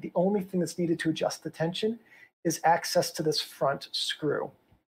 meaning that the only thing that's needed to adjust the tension is access to this front screw.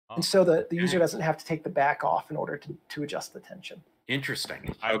 And so the user doesn't have to take the back off in order to adjust the tension.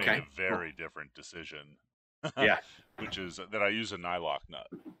 Interesting. I made a very different decision. Yeah. Which is that I use a nylock nut.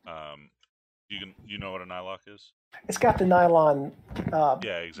 You know what a nylock is? It's got the nylon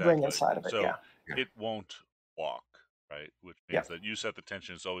exactly. ring inside of it. So it won't walk, right? Which means that you set the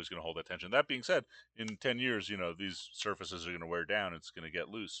tension, it's always going to hold that tension. That being said, in 10 years, these surfaces are going to wear down, it's going to get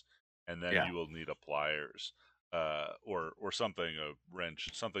loose, and then you will need a pliers or something, a wrench,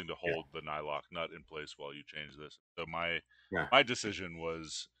 something to hold the nylock nut in place while you change this. So my decision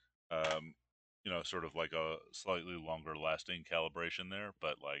was sort of like a slightly longer lasting calibration there,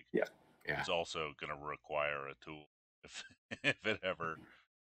 but like it's also going to require a tool if it ever.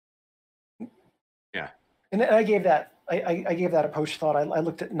 Yeah. And I gave that a post thought. I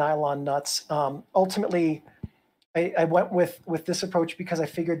looked at nylon nuts. Ultimately, I went with this approach because I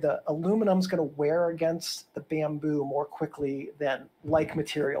figured the aluminum's going to wear against the bamboo more quickly than like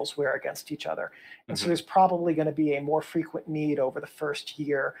materials wear against each other. And so there's probably going to be a more frequent need over the first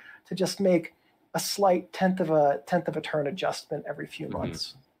year to just make a slight tenth of a turn adjustment every few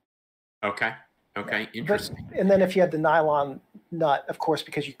months. Okay. Interesting. And then if you had the nylon nut, of course,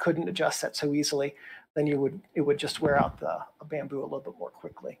 because you couldn't adjust that so easily, then it would just wear out the bamboo a little bit more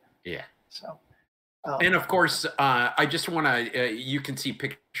quickly. Yeah. So. And of course, I just want to, you can see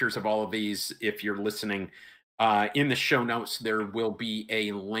pictures of all of these if you're listening. In the show notes, there will be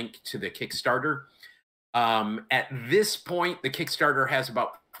a link to the Kickstarter. At this point, the Kickstarter has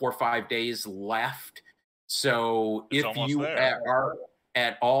about 4 or 5 days left. So if you are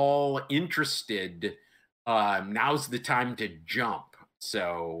at all interested, now's the time to jump.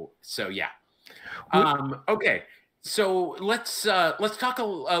 So yeah. Okay. So let's talk a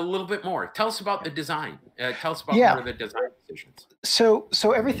little bit more. Tell us about the design. Tell us about more of the design decisions.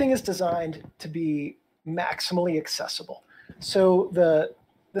 So everything is designed to be maximally accessible. So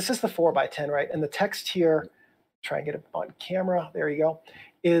this is the 4x10, right? And the text here, try and get it on camera. There you go.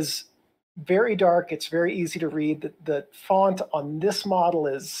 Is very dark. It's very easy to read. The font on this model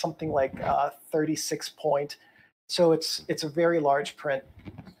is something like 36 point. So it's a very large print.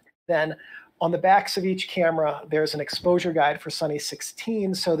 Then on the backs of each camera, there's an exposure guide for Sunny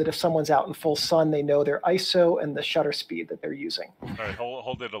 16 so that if someone's out in full sun, they know their ISO and the shutter speed that they're using. All right,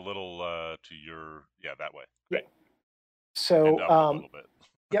 hold it a little to your, that way. Great. So, a little bit.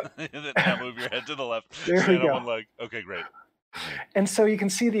 Yep. And then now move your head to the left. There we go. Okay, great. And so you can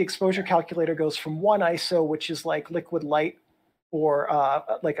see the exposure calculator goes from 1 ISO, which is like liquid light, or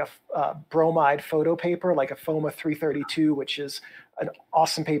like a bromide photo paper, like a FOMA 332, which is an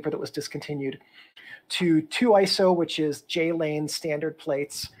awesome paper that was discontinued, to 2 ISO, which is J-Lane standard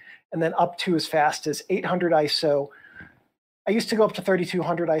plates, and then up to as fast as 800 ISO. I used to go up to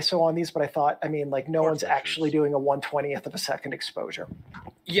 3200 ISO on these, but I thought, no one's actually doing a 1/20th of a second exposure.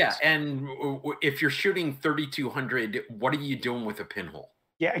 Yeah, and if you're shooting 3200, what are you doing with a pinhole?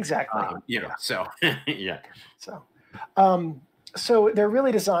 Yeah, exactly. So, yeah. So, So they're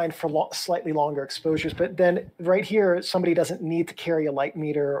really designed for slightly longer exposures, but then right here, somebody doesn't need to carry a light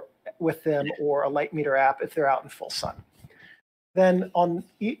meter with them or a light meter app if they're out in full sun. Then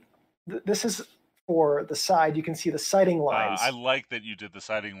this is for the side, you can see the sighting lines. I like that you did the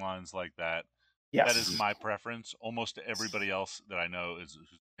sighting lines like that. Yes. That is my preference. Almost everybody else that I know is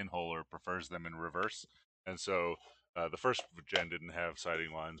pinholer prefers them in reverse. And so the first gen didn't have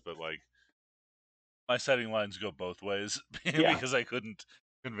sighting lines, but like my sighting lines go both ways because I couldn't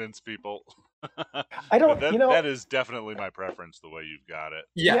convince people. I don't, that is definitely my preference, the way you've got it.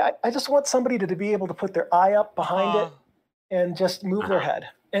 Yeah, I just want somebody to be able to put their eye up behind it and just move their head.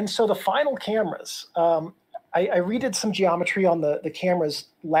 And so the final cameras, I redid some geometry on the cameras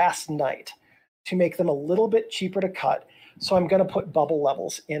last night to make them a little bit cheaper to cut. So I'm going to put bubble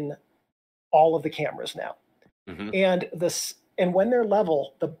levels in all of the cameras now. And when they're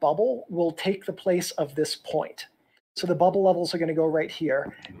level, the bubble will take the place of this point. So the bubble levels are going to go right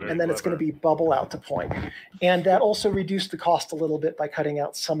here, and then it's going to be bubble out to point. And that also reduced the cost a little bit by cutting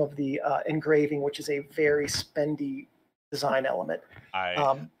out some of the engraving, which is a very spendy design element.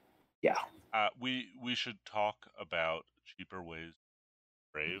 We should talk about cheaper ways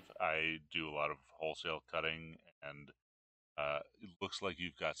to engrave. I do a lot of wholesale cutting, and it looks like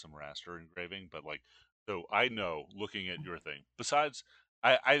you've got some raster engraving, but like, so I know, looking at your thing, besides,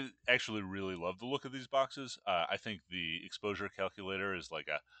 I actually really love the look of these boxes. I think the exposure calculator is like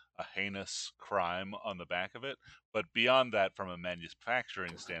a heinous crime on the back of it. But beyond that, from a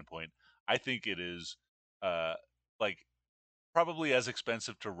manufacturing standpoint, I think it is like probably as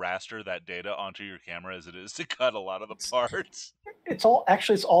expensive to raster that data onto your camera as it is to cut a lot of the parts. It's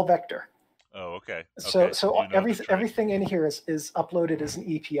all vector. Oh, okay. So everything in here is uploaded as an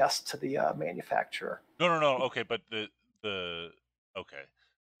EPS to the manufacturer. No. Okay, but okay.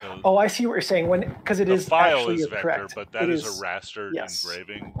 So, I see what you're saying. Because it is file actually is vector, correct. But that is a rastered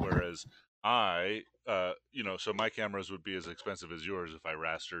engraving. Whereas so my cameras would be as expensive as yours if I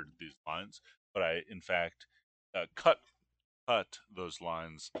rastered these lines. But I, in fact, cut those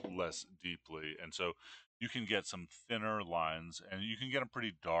lines less deeply, and so you can get some thinner lines, and you can get them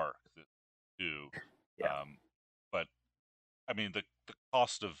pretty dark too. Yeah. But I mean, the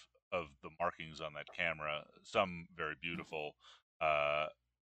cost of the markings on that camera, some very beautiful,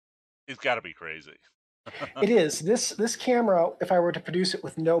 it's got to be crazy. It is. This camera, if I were to produce it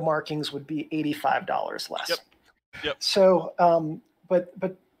with no markings, would be $85 less. Yep. So,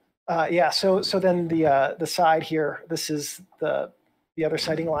 So then the side here, this is the other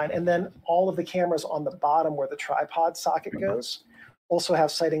sighting line, and then all of the cameras on the bottom where the tripod socket goes also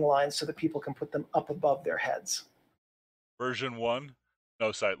have sighting lines so that people can put them up above their heads. Version 1,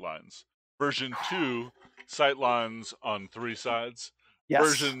 no sight lines. Version 2, sight lines on 3 sides.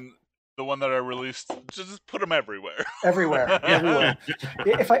 Yes. The one that I released, just put them everywhere. Everywhere.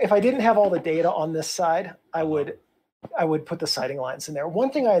 If I didn't have all the data on this side, I would put the sighting lines in there.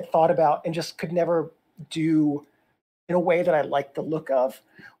 One thing I had thought about and just could never do in a way that I liked the look of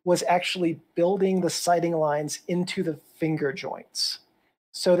was actually building the sighting lines into the finger joints,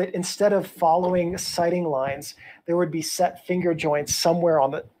 so that instead of following sighting lines, there would be set finger joints somewhere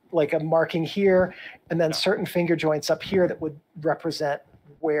on like a marking here, and then certain finger joints up here that would represent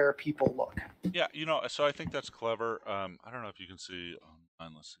where people look. Yeah, so I think that's clever. I don't know if you can see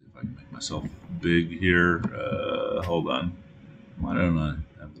online. Let's see if I can make myself big here. Hold on. Why don't I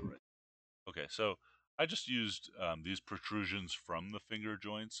have the right? Okay, so I just used these protrusions from the finger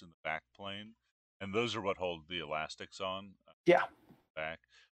joints in the back plane, and those are what hold the elastics on. Back.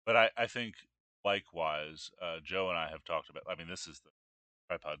 But I think likewise, Joe and I have talked about, I mean, this is the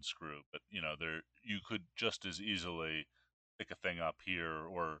tripod screw, but you could just as easily pick a thing up here,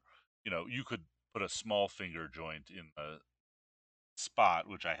 or you could put a small finger joint in the spot,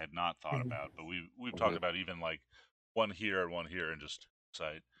 which I had not thought about, but we've talked about even like one here and just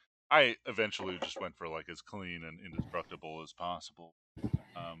sight. I eventually just went for like as clean and indestructible as possible.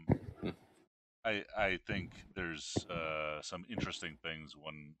 I think there's some interesting things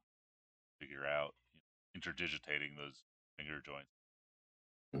one figure out, interdigitating those finger joints.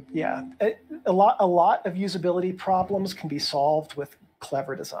 Yeah, a lot of usability problems can be solved with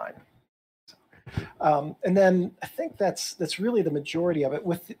clever design. And then I think that's really the majority of it.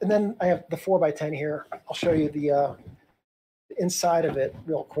 And then I have the 4x10 here. I'll show you the inside of it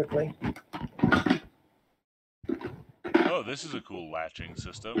real quickly. Oh, this is a cool latching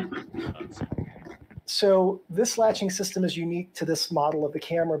system. So this latching system is unique to this model of the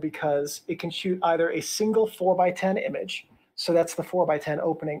camera because it can shoot either a single 4x10 image, so that's the 4x10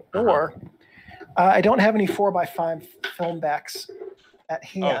 opening, or I don't have any 4x5 film backs at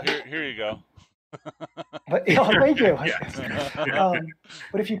hand. Oh, here you go. But thank you. Yeah.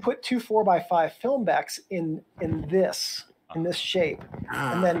 But if you put two 4x5 film backs in this shape,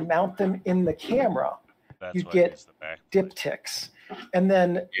 and then mount them in the camera, That's you why it get needs the back diptychs, and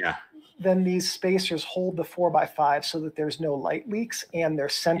then Yeah. these spacers hold the 4x5 so that there's no light leaks, and they're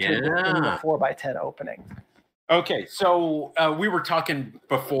centered within the Yeah. 4x10 opening. Okay, so we were talking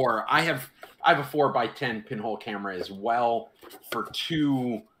before. I have a 4x10 pinhole camera as well for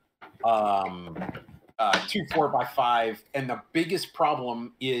two 4x5, and the biggest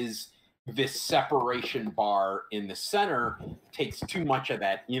problem is this separation bar in the center takes too much of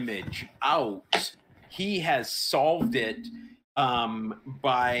that image out. He has solved it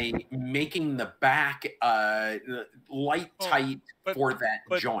by making the back light tight for that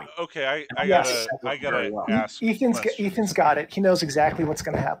joint. Okay, I Yes. gotta ask. Ethan's got it. He knows exactly what's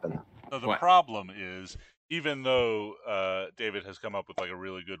going to happen. So the What? problem is, even though David has come up with like a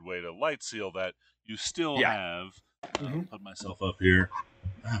really good way to light seal that, you still have. Put myself up here.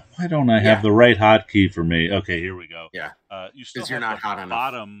 Why don't I have the right hotkey for me? Okay, here we go. Yeah. You still you're have not the hot enough.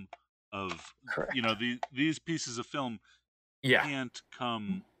 bottom of Correct. these pieces of film can't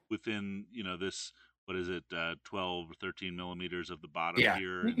come within this. What is it? 12 or 13 millimeters of the bottom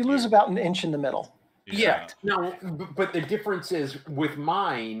here. You lose about an inch in the middle. Yeah. No, but the difference is with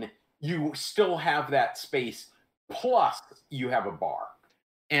mine, you still have that space, plus you have a bar.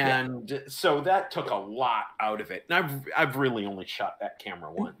 And so that took a lot out of it. And I've really only shot that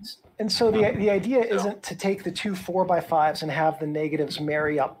camera once. And so the idea isn't to take the two 4x5s and have the negatives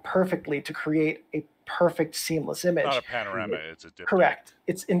marry up perfectly to create a perfect seamless image. Not a panorama, it's a diptych. Correct.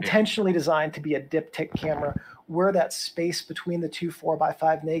 It's intentionally designed to be a diptych camera where that space between the two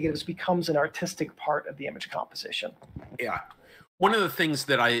 4x5 negatives becomes an artistic part of the image composition. Yeah. One of the things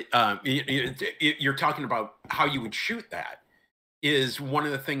that you're talking about how you would shoot that is one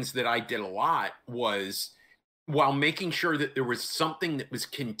of the things that I did a lot was, while making sure that there was something that was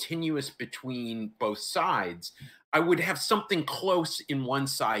continuous between both sides, I would have something close in one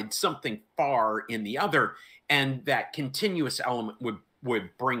side, something far in the other, and that continuous element would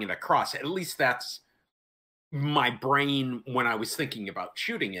bring it across. At least that's my brain when I was thinking about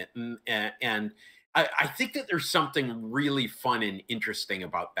shooting it. And I think that there's something really fun and interesting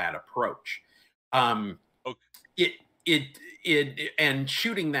about that approach. And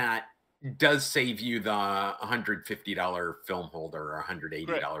shooting that does save you the $150 film holder or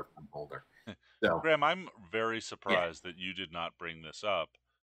 $180 film holder. So, Graham, I'm very surprised that you did not bring this up,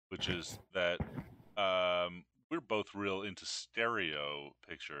 which is that we're both real into stereo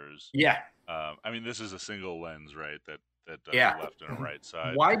pictures. Yeah. I mean, this is a single lens, right? That does a left and a right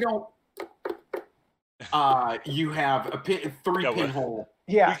side. Why don't you have a three pinhole?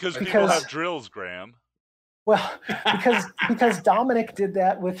 Yeah, because people have drills, Graham. Well, because Dominic did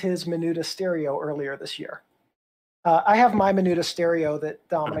that with his Minuta stereo earlier this year. I have my Minuta stereo that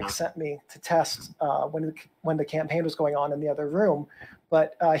Dominic sent me to test when the campaign was going on in the other room,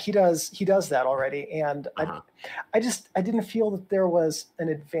 but he does that already, and I didn't feel that there was an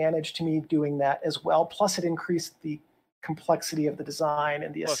advantage to me doing that as well. Plus, it increased the complexity of the design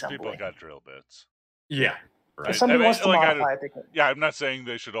and the assembly. People got drill bits. Yeah. Right. If somebody wants to modify it, yeah, I'm not saying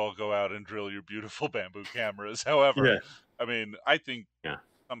they should all go out and drill your beautiful bamboo cameras. However, I mean, I think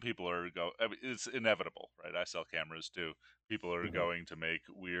some people are it's inevitable, right? I sell cameras too. People are going to make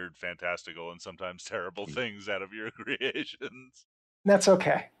weird, fantastical, and sometimes terrible things out of your creations. That's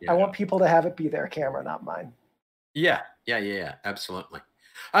okay. I want people to have it be their camera, not mine. Yeah, absolutely.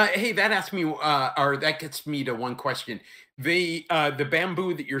 Hey, that gets me to one question. The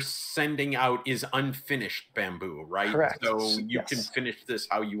bamboo that you're sending out is unfinished bamboo, right? Correct. So you can finish this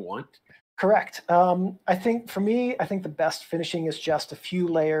how you want? Correct. I think for me, the best finishing is just a few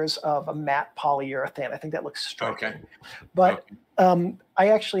layers of a matte polyurethane. I think that looks striking. Okay. But I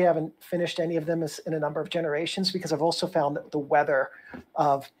actually haven't finished any of them in a number of generations because I've also found that the weather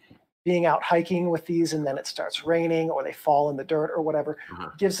of being out hiking with these and then it starts raining or they fall in the dirt or whatever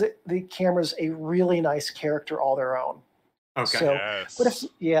gives the cameras a really nice character all their own. Okay. So,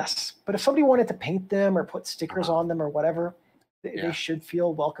 but if somebody wanted to paint them or put stickers on them or whatever, they should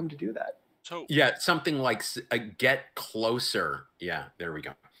feel welcome to do that. So something like a Get Closer. Yeah, there we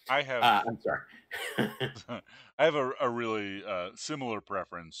go. I have. I'm sorry. I have a really similar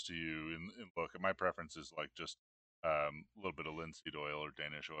preference to you in look. My preference is like just a little bit of linseed oil or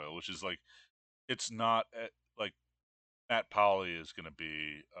Danish oil, which is like it's not like matte poly is going to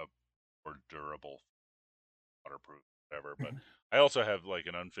be a more durable, waterproof, whatever. But I also have like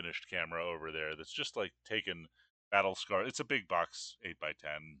an unfinished camera over there that's just like taken battle scar. It's a big box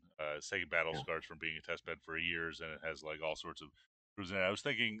 8x10. It's taken battle scars from being a test bed for years, and it has like all sorts of cruising. I was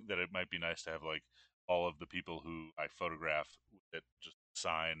thinking that it might be nice to have like all of the people who I photograph that just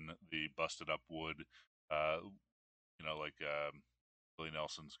sign the busted up wood, like Willie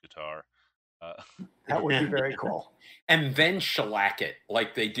Nelson's guitar. That would be very cool. And then shellac it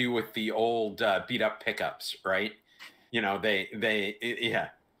like they do with the old beat up pickups, right? They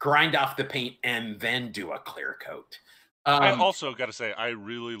grind off the paint and then do a clear coat. I also got to say, I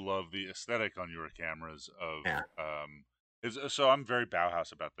really love the aesthetic on your cameras so I'm very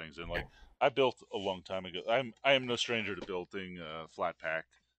Bauhaus about things, and like I built a long time ago. I am no stranger to building flat pack.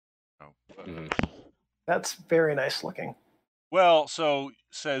 That's very nice looking. Well, so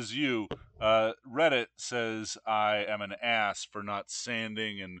says you. Reddit says I am an ass for not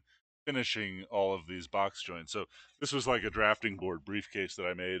sanding and finishing all of these box joints. So this was like a drafting board briefcase that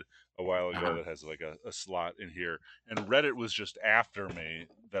I made a while ago that has like a slot in here. And Reddit was just after me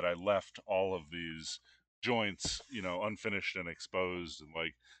that I left all of these joints, unfinished and exposed, and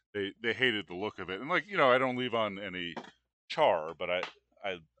like they hated the look of it. And like, I don't leave on any char, but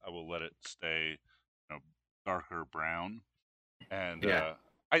I will let it stay, darker brown. And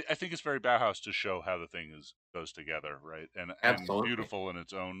I think it's very Bauhaus to show how the thing goes together, right? And beautiful in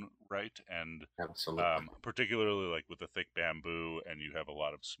its own right, and particularly like with the thick bamboo, and you have a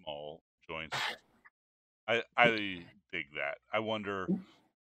lot of small joints. I dig that. I wonder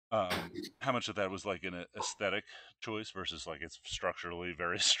how much of that was like an aesthetic choice versus like it's structurally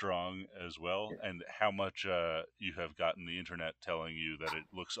very strong as well, and how much you have gotten the internet telling you that it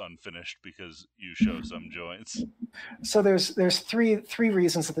looks unfinished because you show some joints. So there's three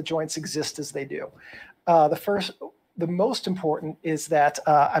reasons that the joints exist as they do. The most important is that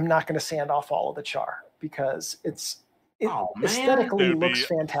I'm not going to sand off all of the char because it aesthetically looks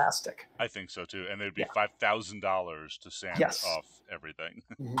fantastic. I think so too, and it'd be $5,000 to sand off everything.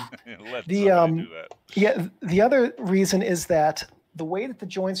 Let somebody do that. Yeah, the other reason is that the way that the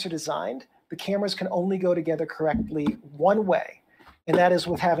joints are designed, the cameras can only go together correctly one way, and that is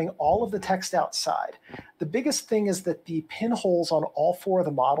with having all of the text outside. The biggest thing is that the pinholes on all four of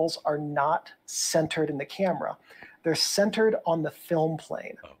the models are not centered in the camera. They're centered on the film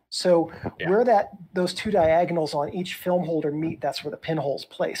plane. So where those two diagonals on each film holder meet, that's where the pinhole's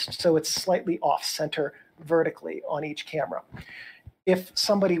placed. So it's slightly off center vertically on each camera. If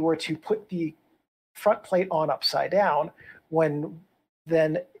somebody were to put the front plate on upside down,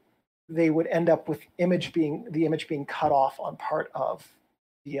 then they would end up with the image being cut off on part of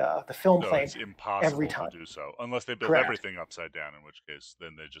the film plane. It's impossible every time to do so unless they build everything upside down, in which case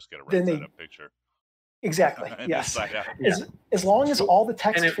then they just get a right side up picture. Exactly. Yes. As long as all the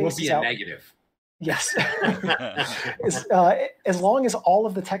text and it faces will be a negative. Yes. As long as all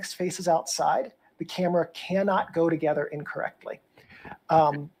of the text faces outside, the camera cannot go together incorrectly.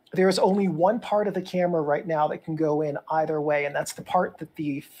 There is only one part of the camera right now that can go in either way, and that's the part that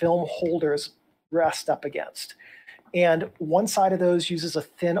the film holders rest up against. And one side of those uses a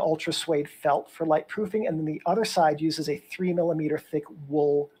thin ultra suede felt for light proofing, and then the other side uses a 3mm thick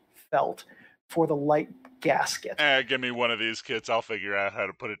wool felt for the light gasket. Give me one of these kits. I'll figure out how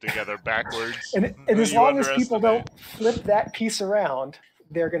to put it together backwards. and as long as people don't flip that piece around,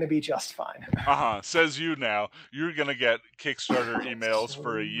 they're going to be just fine. Says you now. You're going to get Kickstarter emails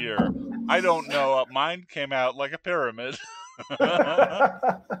for a year. I don't know. Mine came out like a pyramid.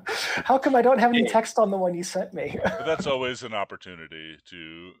 How come I don't have any text on the one you sent me? But that's always an opportunity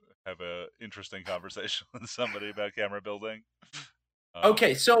to have an interesting conversation with somebody about camera building.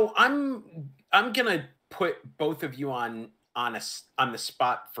 Okay, so I'm gonna put both of you on the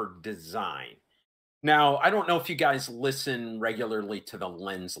spot for design. Now, I don't know if you guys listen regularly to the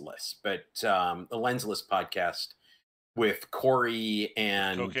Lensless, but the Lensless podcast with Corey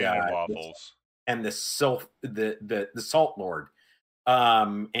and Cocaine and Waffles and the Salt Lord,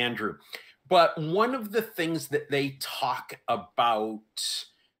 Andrew. But one of the things that they talk about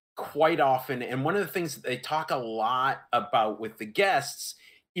quite often, and one of the things that they talk a lot about with the guests,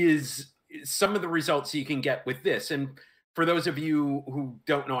 is some of the results you can get with this. And for those of you who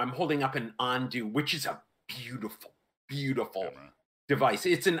don't know, I'm holding up an Ondu, which is a beautiful, beautiful device.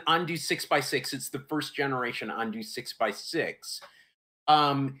 It's an Ondu 6x6. It's the first generation Ondu 6x6.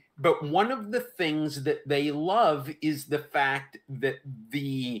 But one of the things that they love is the fact that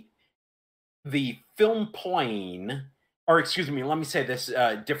the film plane, or excuse me, let me say this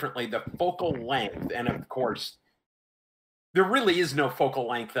differently, the focal length, and of course, there really is no focal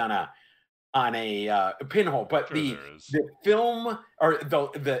length on a pinhole, but sure the film, or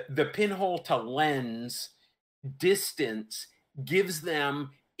the pinhole to lens distance gives them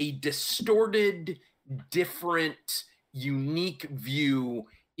a distorted, different, unique view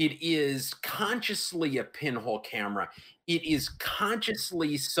it is consciously a pinhole camera. It is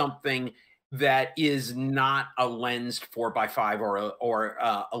consciously something that is not a lensed 4x5 or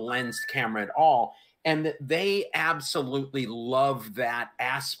a lensed camera at all, and that they absolutely love that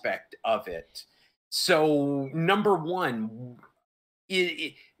aspect of it. So, number one,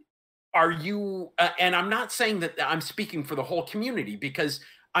 are you? And I'm not saying that I'm speaking for the whole community, because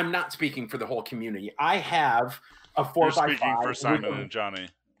I'm not speaking for the whole community. I have a four You're by speaking for five Simon with and Johnny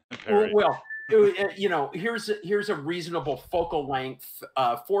Perry. well, here's a reasonable focal length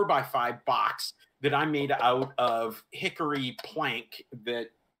 4x5 box that I made out of hickory plank. That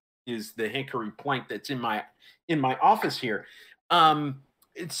is the hickory plank that's in my office here.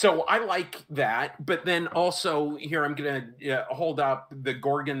 So I like that, but then also here I'm gonna hold up the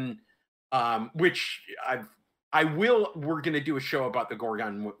Gorgon, which we're gonna do a show about the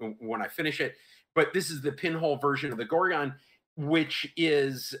Gorgon when I finish it. But this is the pinhole version of the Gorgon, which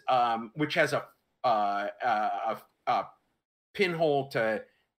has a pinhole to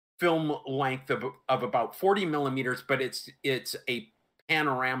film length of about 40 millimeters, but it's a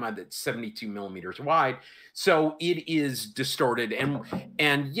panorama that's 72 millimeters wide, so it is distorted.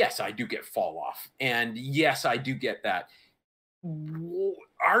 And yes, I do get fall off, and yes, I do get that.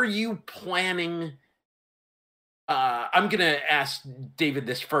 Are you planning? I'm going to ask David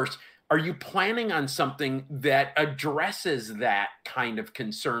this first. Are you planning on something that addresses that kind of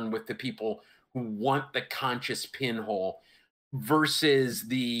concern with the people who want the conscious pinhole versus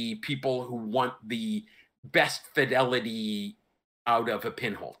the people who want the best fidelity out of a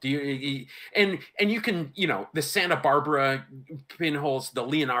pinhole? Do you and you can, the Santa Barbara pinholes, the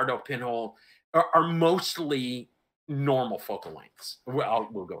Leonardo pinhole are mostly normal focal lengths. Well,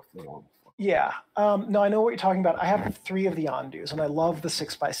 we'll go with the normal. Yeah. No, I know what you're talking about. I have 3 of the Ondus, and I love the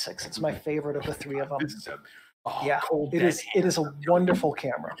 6x6. It's my favorite of the 3 of them. Yeah, it is a wonderful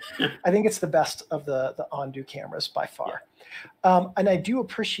camera. I think it's the best of the Ondu cameras by far. And I do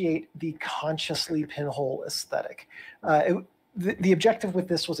appreciate the consciously pinhole aesthetic. The objective with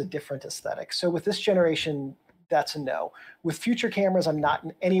this was a different aesthetic. So with this generation, that's a no. With future cameras, I'm not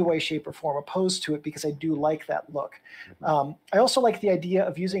in any way, shape, or form opposed to it, because I do like that look. I also like the idea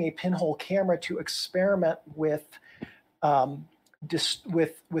of using a pinhole camera to experiment with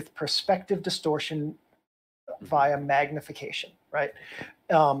perspective distortion via magnification, right?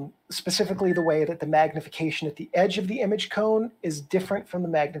 Specifically, the way that the magnification at the edge of the image cone is different from the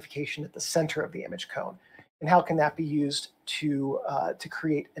magnification at the center of the image cone. And how can that be used to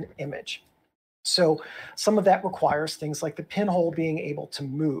create an image? So some of that requires things like the pinhole being able to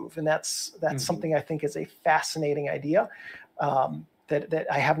move, and that's something I think is a fascinating idea that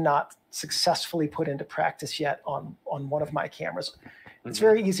I have not successfully put into practice yet on one of my cameras. It's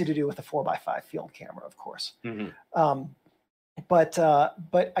very easy to do with a 4x5 field camera, of course. But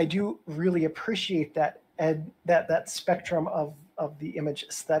I do really appreciate that that spectrum of the image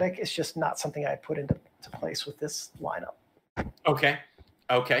aesthetic. It's just not something I put into place with this lineup. Okay.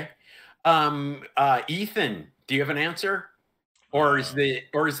 Ethan, do you have an answer, or is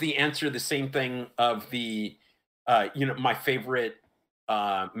the answer the same thing of the my favorite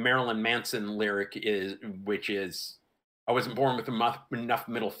Marilyn Manson lyric which is, I wasn't born with enough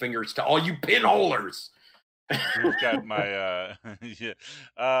middle fingers to all you pinholers. You've got my yeah.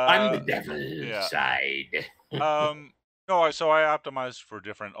 I'm the devil's side. No, so I optimized for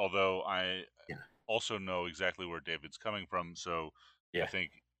different, although I also know exactly where David's coming from. So I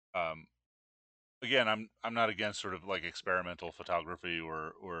think again, I'm not against sort of like experimental photography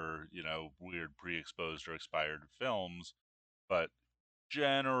or weird pre-exposed or expired films, but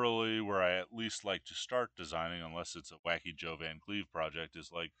generally where I at least like to start designing, unless it's a wacky Joe Van Cleve project,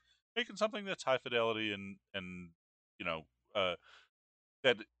 is like making something that's high fidelity and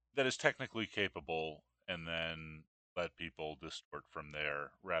that is technically capable, and then let people distort from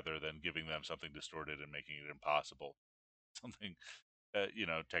there rather than giving them something distorted and making it impossible. Something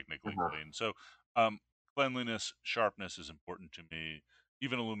technically clean. So cleanliness, sharpness is important to me.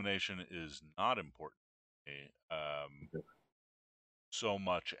 Even illumination is not important to me so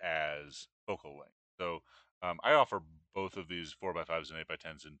much as focal length. So I offer both of these 4x5s and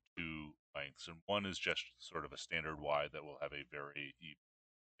 8x10s in 2 lengths, and one is just sort of a standard wide that will have a very even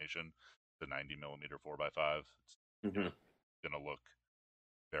illumination. The 90 millimeter 4x5. It's going to look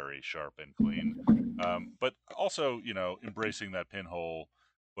very sharp and clean. But also, embracing that pinhole.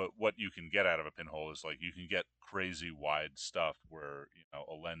 But what you can get out of a pinhole is like you can get crazy wide stuff where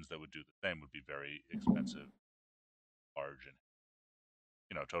a lens that would do the same would be very expensive, large, and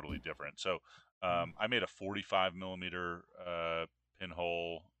totally different. So I made a 45 millimeter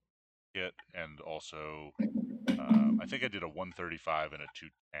pinhole kit, and also I think I did a 135 and a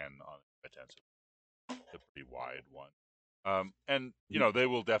 210 on a 10, so a pretty wide one. And they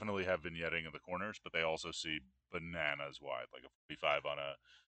will definitely have vignetting in the corners, but they also see bananas wide, like a 45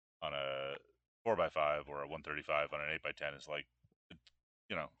 on a 4x5 or a 135 on an 8x10 is like,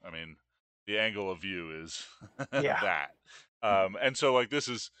 I mean, the angle of view is that. And so like this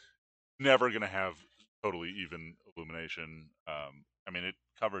is never going to have totally even illumination. I mean, it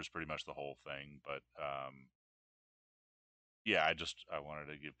covers pretty much the whole thing, but yeah, I wanted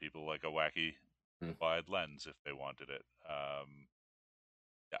to give people like a wacky wide lens if they wanted it.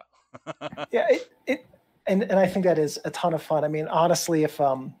 Yeah. Yeah, and I think that is a ton of fun. I mean, honestly, if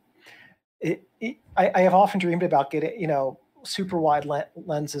I have often dreamed about getting super wide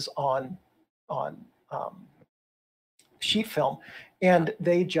lenses on sheet film, and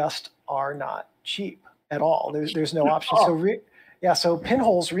they just are not cheap at all. There's no option. So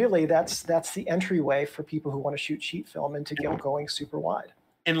pinholes, really, that's the entryway for people who want to shoot sheet film and to get going super wide.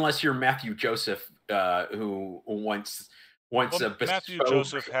 Unless you're Matthew Joseph, who wants a bespoke... Matthew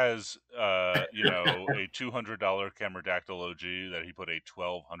Joseph has a $200 Cameradactyl OG that he put a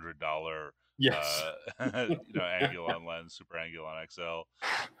 $1,200 Angulon lens, Super Angulon XL,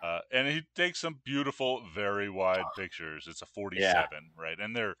 and he takes some beautiful, very wide pictures. It's a 47, right?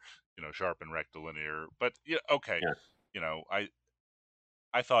 And they're sharp and rectilinear, but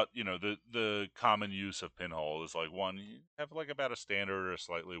I thought the common use of pinhole is like, one, you have like about a standard or a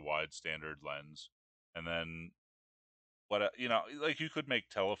slightly wide standard lens, and then what like you could make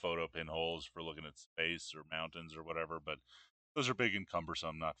telephoto pinholes for looking at space or mountains or whatever, but those are big and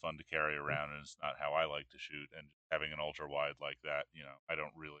cumbersome, not fun to carry around, and it's not how I like to shoot. And having an ultra wide like that, I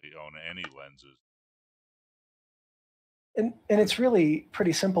don't really own any lenses. And it's really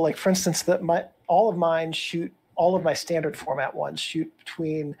pretty simple. Like, for instance, all of my standard format ones shoot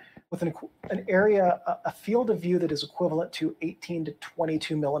with an area, a field of view that is equivalent to 18 to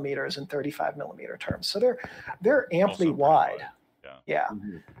 22 millimeters in 35 millimeter terms. So they're amply wide. Yeah.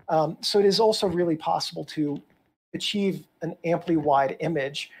 So it is also really possible to achieve an amply wide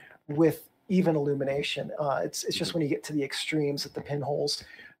image with even illumination. It's just when you get to the extremes that the pinholes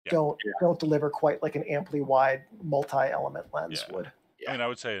don't deliver quite like an amply wide multi-element lens would. I mean, I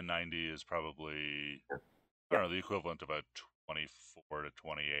would say a 90 is probably the equivalent of a 24 to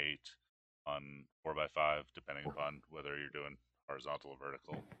 28 on 4x5, depending upon whether you're doing horizontal or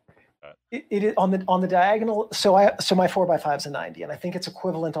vertical. It is on the diagonal. So my 4x5 is a 90, and I think it's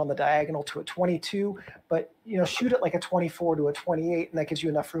equivalent on the diagonal to a 22. But shoot it like a 24 to a 28, and that gives you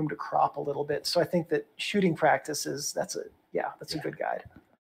enough room to crop a little bit. So I think that shooting practice that's a good guide.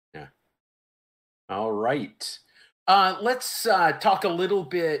 Yeah. All right. Let's talk a little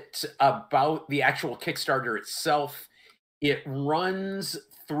bit about the actual Kickstarter itself. It runs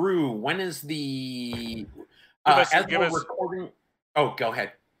through. When is the? Recording. Oh, go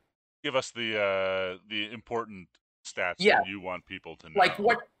ahead. Give us the important stats that you want people to know. Like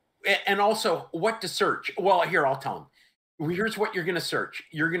what, and also what to search. Well, here, I'll tell them. Here's what you're going to search.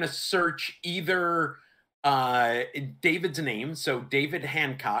 You're going to search either David's name, so David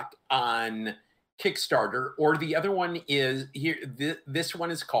Hancock on Kickstarter, or the other one is here. This one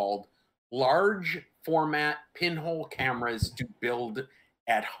is called Large Format Pinhole Cameras to Build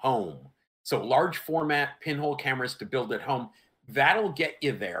at Home. So large format pinhole cameras to build at home. That'll get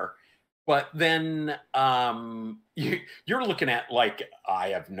you there. But then you're looking at like, I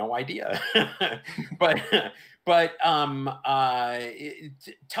have no idea. but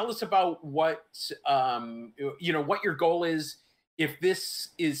tell us about what what your goal is. If this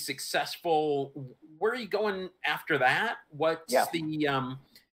is successful, where are you going after that? What's the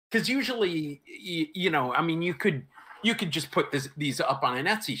because usually I mean, you could just put these up on an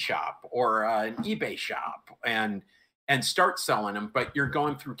Etsy shop or an eBay shop and start selling them, but you're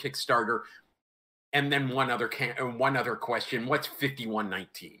going through Kickstarter. And then one other question: what's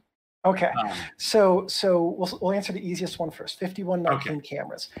 5119? Okay, so we'll answer the easiest one first. 5119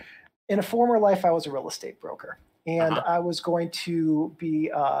 cameras. In a former life, I was a real estate broker, and I was going to be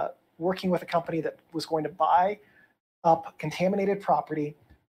working with a company that was going to buy up contaminated property,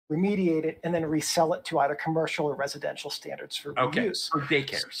 remediate it, and then resell it to either commercial or residential standards for reuse. For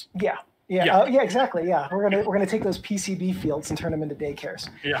daycares. Yeah, exactly. Yeah, we're gonna take those PCB fields and turn them into daycares.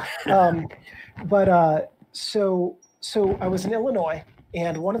 Yeah. So I was in Illinois,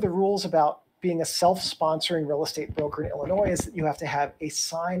 and one of the rules about being a self-sponsoring real estate broker in Illinois is that you have to have a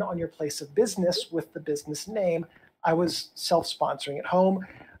sign on your place of business with the business name. I was self-sponsoring at home.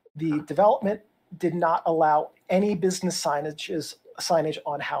 The development did not allow any business signage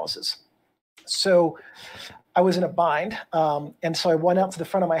on houses. So I was in a bind, and so I went out to the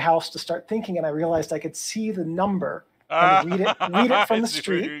front of my house to start thinking, and I realized I could see the number and read it from the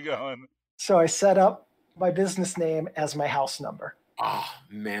street. So I set up my business name as my house number. Oh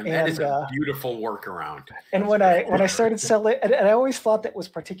man, that is a beautiful workaround. And when I started selling, and I always thought that was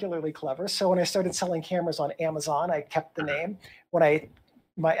particularly clever. So when I started selling cameras on Amazon, I kept the name.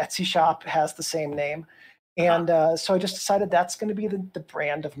 My Etsy shop has the same name, and so I just decided that's going to be the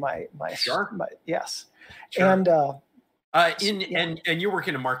brand of my yes. Sure. And and you're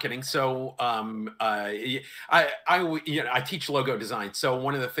working in marketing, so I teach logo design. So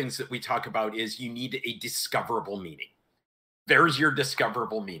one of the things that we talk about is you need a discoverable meaning. There's your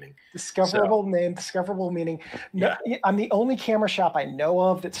discoverable meaning. Discoverable name, discoverable meaning. No, I'm the only camera shop I know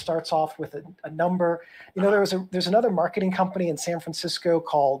of that starts off with a number. You know, there's another marketing company in San Francisco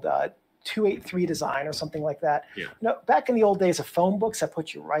called 283 Design or something like that. Yeah. You know, back in the old days of phone books, that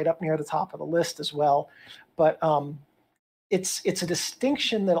put you right up near the top of the list as well. But it's a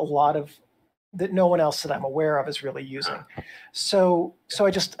distinction that no one else that I'm aware of is really using. So I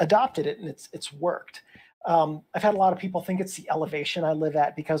just adopted it, and it's worked. I've had a lot of people think it's the elevation I live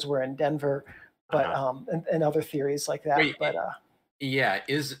at because we're in Denver, but and other theories like that. Wait, but I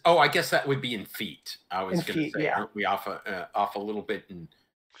guess that would be in feet. I was going to say, yeah. Aren't we off a little bit? And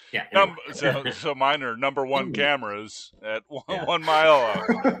yeah. Anyway. So mine are #1 cameras at 1 mile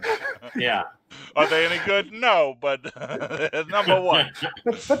out. Yeah. Are they any good? No, but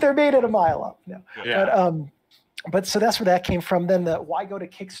 #1. But they're made at a mile up. No. Yeah. But so that's where that came from. Then the why go to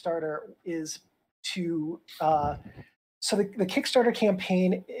Kickstarter is to so the Kickstarter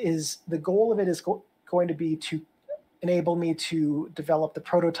campaign is the goal of it is going to be to enable me to develop the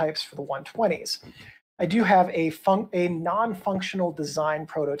prototypes for the 120s. I do have a non-functional design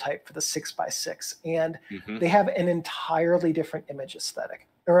prototype for the 6x6, and they have an entirely different image aesthetic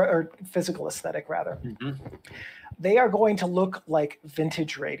or physical aesthetic rather. They are going to look like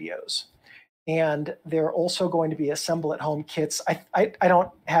vintage radios. And they're also going to be assemble at home kits. I don't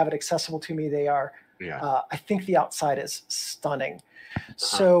have it accessible to me. They are, I think the outside is stunning.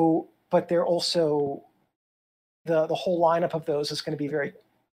 So, but they're also, the whole lineup of those is going to be very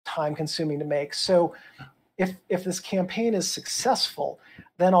time consuming to make. So if this campaign is successful,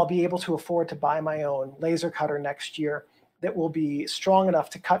 then I'll be able to afford to buy my own laser cutter next year that will be strong enough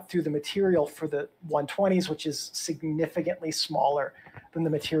to cut through the material for the 120s, which is significantly smaller than the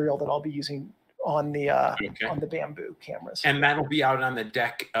material that I'll be using on the Bamboo cameras. And that'll be out on the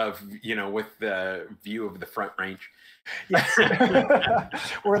deck of, with the view of the Front Range. Yes.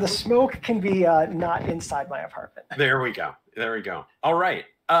 Where the smoke can be not inside my apartment. There we go. All right.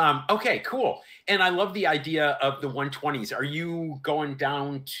 Okay, cool. And I love the idea of the 120s. Are you going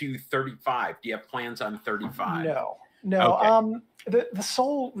down to 35? Do you have plans on 35? No. Okay. The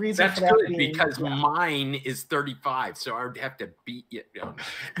sole reason that's for that good because mine is 35, so I would have to beat you.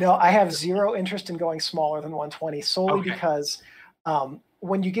 No, I have zero interest in going smaller than 120 solely because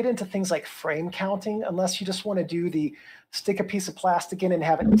when you get into things like frame counting, unless you just want to do the stick a piece of plastic in and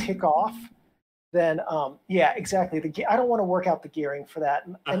have it tick off, then exactly. I don't want to work out the gearing for that.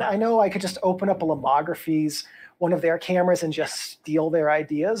 And I know I could just open up a Lomography's, one of their cameras, and just steal their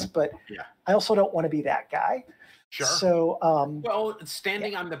ideas, but I also don't want to be that guy. Sure. So,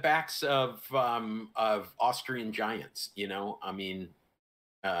 standing on the backs of Austrian giants, we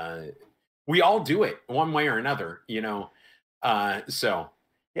all do it one way or another, Yeah.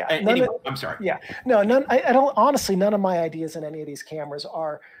 Anyway, I'm sorry. Yeah. No, none. I don't. Honestly, none of my ideas in any of these cameras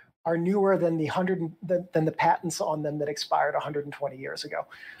are newer than than the patents on them that expired 120 years ago.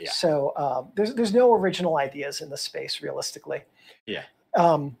 Yeah. So there's no original ideas in the space, realistically. Yeah.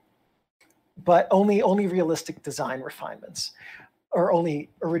 But only realistic design refinements, or only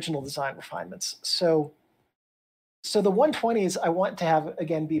original design refinements. So the 120s I want to have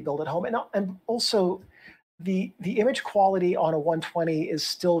again be built at home, and also the image quality on a 120 is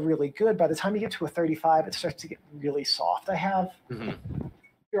still really good. By the time you get to a 35, it starts to get really soft. I have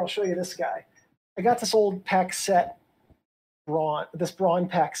here. I'll show you this guy. I got this old Paxette Braun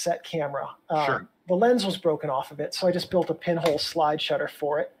Paxette camera. Sure. The lens was broken off of it, so I just built a pinhole slide shutter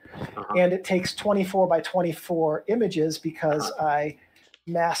for it. And it takes 24 by 24 images because I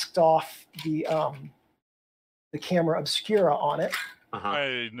masked off the camera obscura on it.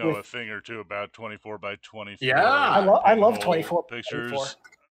 I know a thing or two about 24 by 24. Yeah, I love 24 pictures.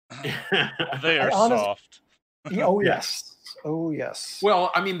 24. They are soft. Yes. Oh yes.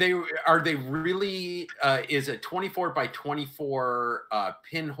 Well, I mean, they really is a 24 by 24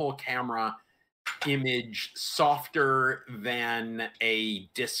 pinhole camera image softer than a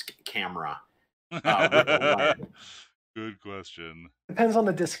disc camera? Good question. Depends on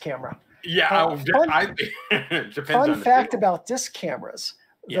the disc camera. Yeah, Fun fact about disc cameras.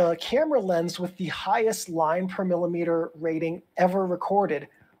 Yeah. The camera lens with the highest line per millimeter rating ever recorded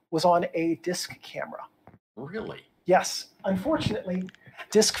was on a disc camera. Really? Yes. Unfortunately,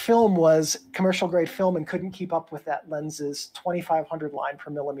 disc film was commercial grade film and couldn't keep up with that lens's 2,500 line per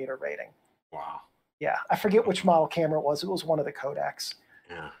millimeter rating. Wow. Yeah, I forget which model camera it was. It was one of the Kodaks.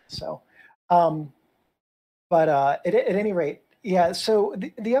 Yeah. So, but at any rate, yeah. So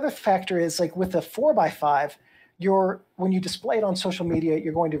the other factor is like with the 4x5, when you display it on social media,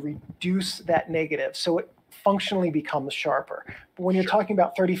 you're going to reduce that negative, so it functionally becomes sharper. But when you're talking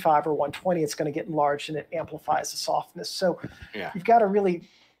about 35 or 120, it's going to get enlarged and it amplifies the softness. So you've got to really,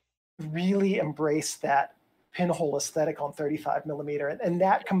 really embrace that pinhole aesthetic on 35 millimeter, and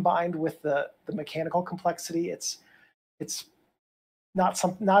that combined with the mechanical complexity, it's not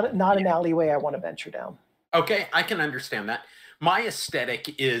an alleyway I want to venture down. Okay, I can understand that. My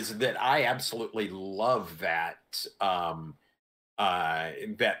aesthetic is that I absolutely love that.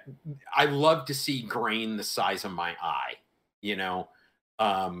 That I love to see grain the size of my eye. You know,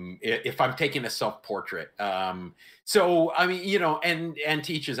 if I'm taking a self-portrait. So I mean, you know, and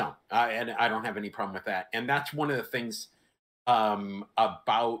to each his own, and I don't have any problem with that. And that's one of the things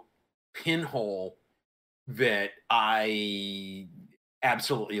about Pinhole that I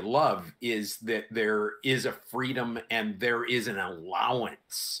absolutely love, is that there is a freedom and there is an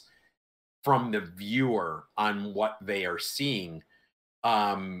allowance from the viewer on what they are seeing.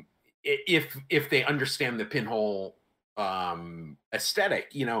 If they understand the Pinhole aesthetic,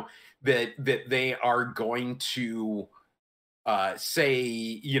 you know, that they are going to say,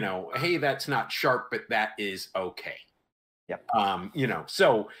 you know, hey, that's not sharp, but that is okay. Yep. You know,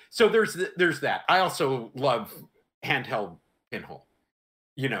 so there's that. I also love handheld Pinhole.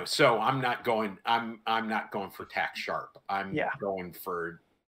 You know, so I'm not going for tack sharp. I'm going for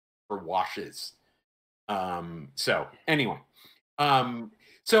washes. So anyway, okay,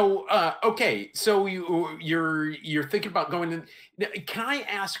 so you're thinking about going in. Can I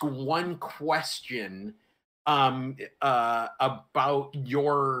ask one question about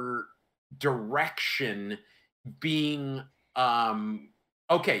your direction being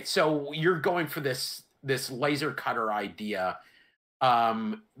okay, so you're going for this laser cutter idea.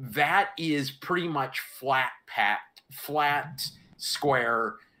 That is pretty much flat,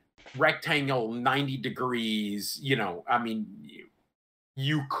 square, rectangle, 90 degrees. You know, I mean,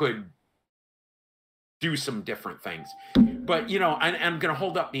 you could do some different things. But, you know, I'm going to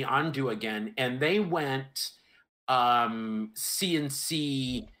hold up the Ondu again, and they went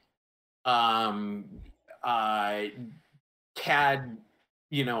CNC CAD,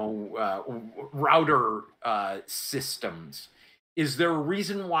 you know, router systems. Is there a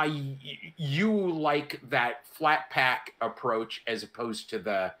reason why you like that flat pack approach as opposed to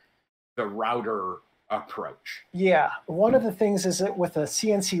the router approach? Yeah, one of the things is that with a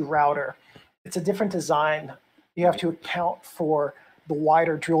CNC router, it's a different design. You have to account for the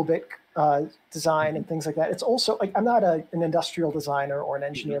wider drill bit design and things like that. It's also, like, I'm not an industrial designer or an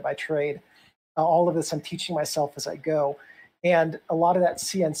engineer by trade. All of this I'm teaching myself as I go. And a lot of that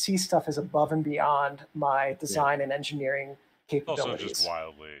CNC stuff is above and beyond my design and engineering capabilities. Also just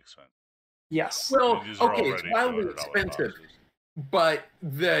wildly expensive. Yes. Well, okay, it's wildly expensive, but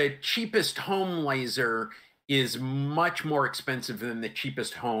the cheapest home laser is much more expensive than the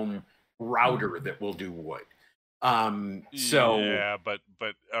cheapest home router that will do wood. So yeah, but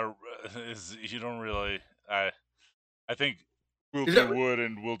you don't really. I think we'll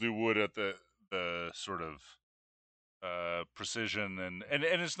do wood at the sort of precision and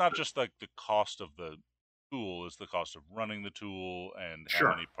it's not just like the cost of the tool, it's the cost of running the tool and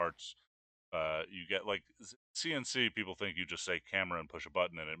how many parts you get. Like CNC, people think you just say camera and push a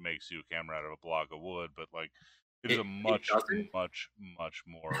button and it makes you a camera out of a block of wood, but like it is a much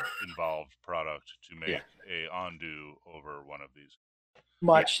more involved product to make a Ondu over one of these.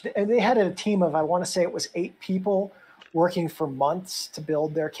 And they had a team of, I want to say it was 8 people working for months to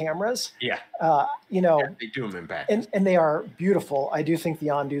build their cameras. You know, they do them in batches. And they are beautiful. I do think the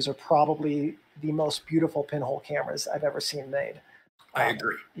Ondus are probably the most beautiful Pinhole cameras I've ever seen made. I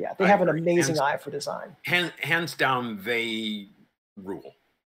agree. Yeah, they have an amazing eye for design. Hands down, they rule.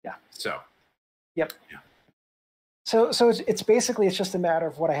 Yeah. So. Yep. Yeah. So it's basically, it's just a matter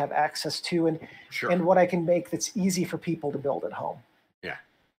of what I have access to and what I can make that's easy for people to build at home. Yeah.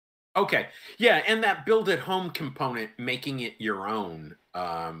 Okay. Yeah, and that build at home component, making it your own,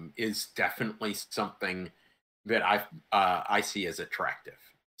 is definitely something that I see as attractive.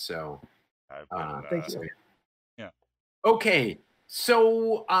 So thank you. Yeah. Okay.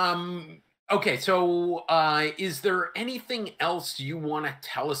 So Okay, so is there anything else you want to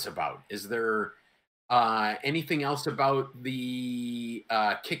tell us about? Is there anything else about the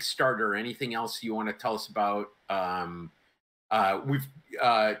Kickstarter? Anything else you want to tell us about? We've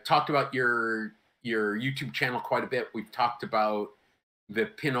talked about your YouTube channel quite a bit. We've talked about the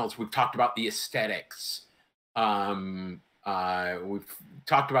pinholes. We've talked about the aesthetics. We've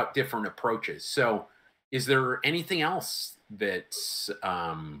talked about different approaches. So, is there anything else that's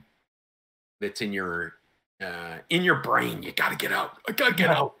in your brain? You got to get out. I got to get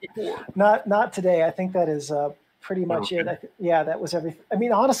out before. Not today. I think that is pretty much it. Yeah, that was everything. I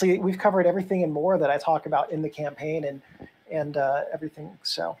mean, honestly, we've covered everything and more that I talk about in the campaign and everything.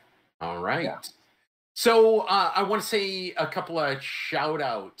 So. All right. Yeah. So I want to say a couple of shout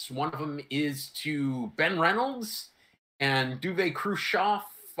outs. One of them is to Ben Reynolds and Duvet Khrushchev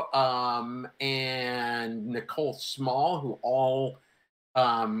and Nicole Small, who all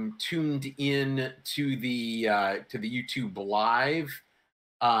tuned in to the YouTube live,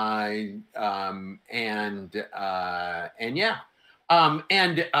 and yeah,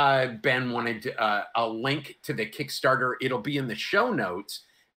 and Ben wanted a link to the Kickstarter. It'll be in the show notes,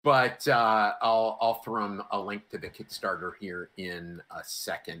 but I'll throw him a link to the Kickstarter here in a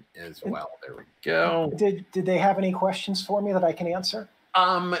second as well. There we go. Did they have any questions for me that I can answer?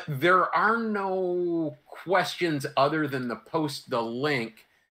 There are no questions other than to post the link.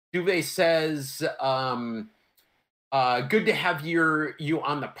 Duvet says, good to have you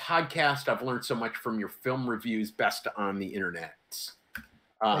on the podcast. I've learned so much from your film reviews. Best on the internet.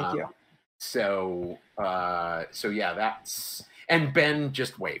 Thank you. So yeah, that's, and Ben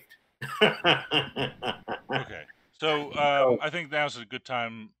just waved. Okay. So I think now's a good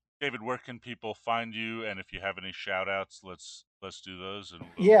time. David, where can people find you? And if you have any shout outs, let's do those. And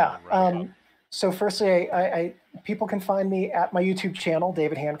we'll so firstly, I people can find me at my YouTube channel,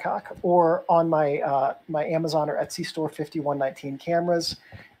 David Hancock, or on my my Amazon or Etsy store, 5119 Cameras.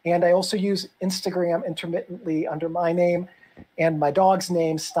 And I also use Instagram intermittently under my name and my dog's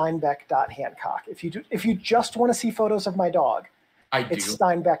name, Steinbeck.Hancock. If you just want to see photos of my dog, it's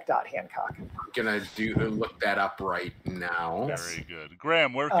Steinbeck.Hancock. I'm gonna look that up right now. Very good.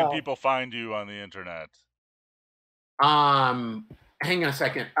 Graham, where can people find you on the internet? Hang on a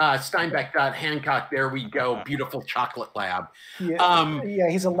second. Steinbeck.Hancock. There we go. Beautiful chocolate lab. Yeah,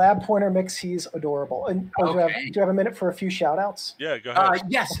 he's a lab pointer mix. He's adorable. And do you have a minute for a few shout outs? Yeah, go ahead.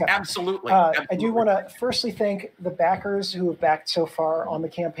 Yes, okay. Absolutely. I do want to firstly thank the backers who have backed so far on the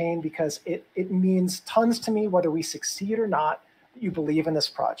campaign, because it means tons to me whether we succeed or not that you believe in this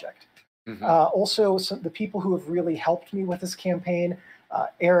project. Mm-hmm. Also, the people who have really helped me with this campaign,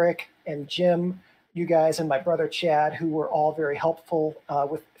 Eric and Jim, you guys, and my brother Chad, who were all very helpful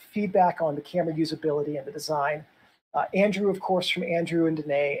with feedback on the camera usability and the design. Andrew, of course, from Andrew and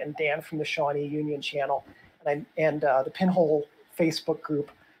Danae, and Dan from the Shawnee Union channel, and the Pinhole Facebook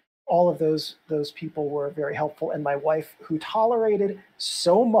group. All of those people were very helpful, and my wife, who tolerated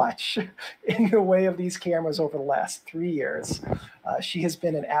so much in the way of these cameras over the last 3 years. She has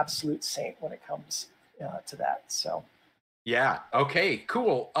been an absolute saint when it comes to that. So, yeah. Okay.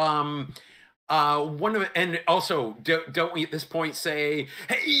 Cool. And also, don't we at this point say,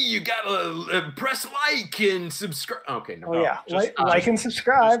 "Hey, you gotta press like and subscribe"? Okay, no. Oh yeah, like and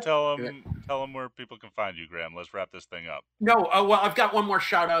subscribe. Just tell them where people can find you, Graham. Let's wrap this thing up. No, well, I've got one more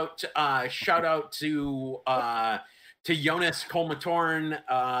shout out. Shout out to Jonas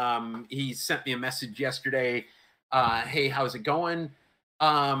Colmatorn. He sent me a message yesterday. Hey, how's it going?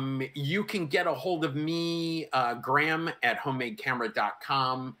 You can get a hold of me, Graham at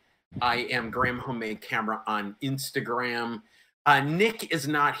homemadecamera.com. I am Graham Homemade Camera on Instagram. Nick is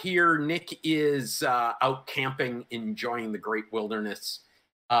not here. Nick is out camping, enjoying the great wilderness.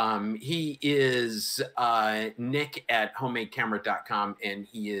 He is Nick at homemadecamera.com, and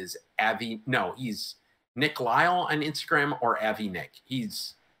he is he's Nick Lyle on Instagram, or Avi Nick.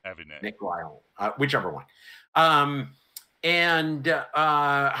 He's Avi Nick. Nick Lyle, whichever one. And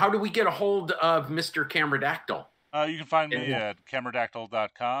how do we get a hold of Mr. Cameradactyl? You can find me at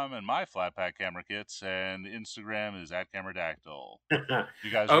cameradactyl.com and my flat pack camera kits, and Instagram is at cameradactyl. You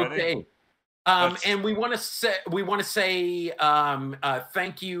guys ready? Okay. And we want to say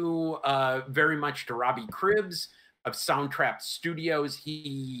thank you very much to Robbie Cribbs of Soundtrap Studios.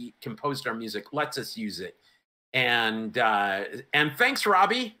 He composed our music, lets us use it, and thanks,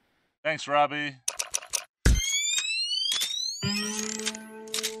 Robbie. Thanks, Robbie.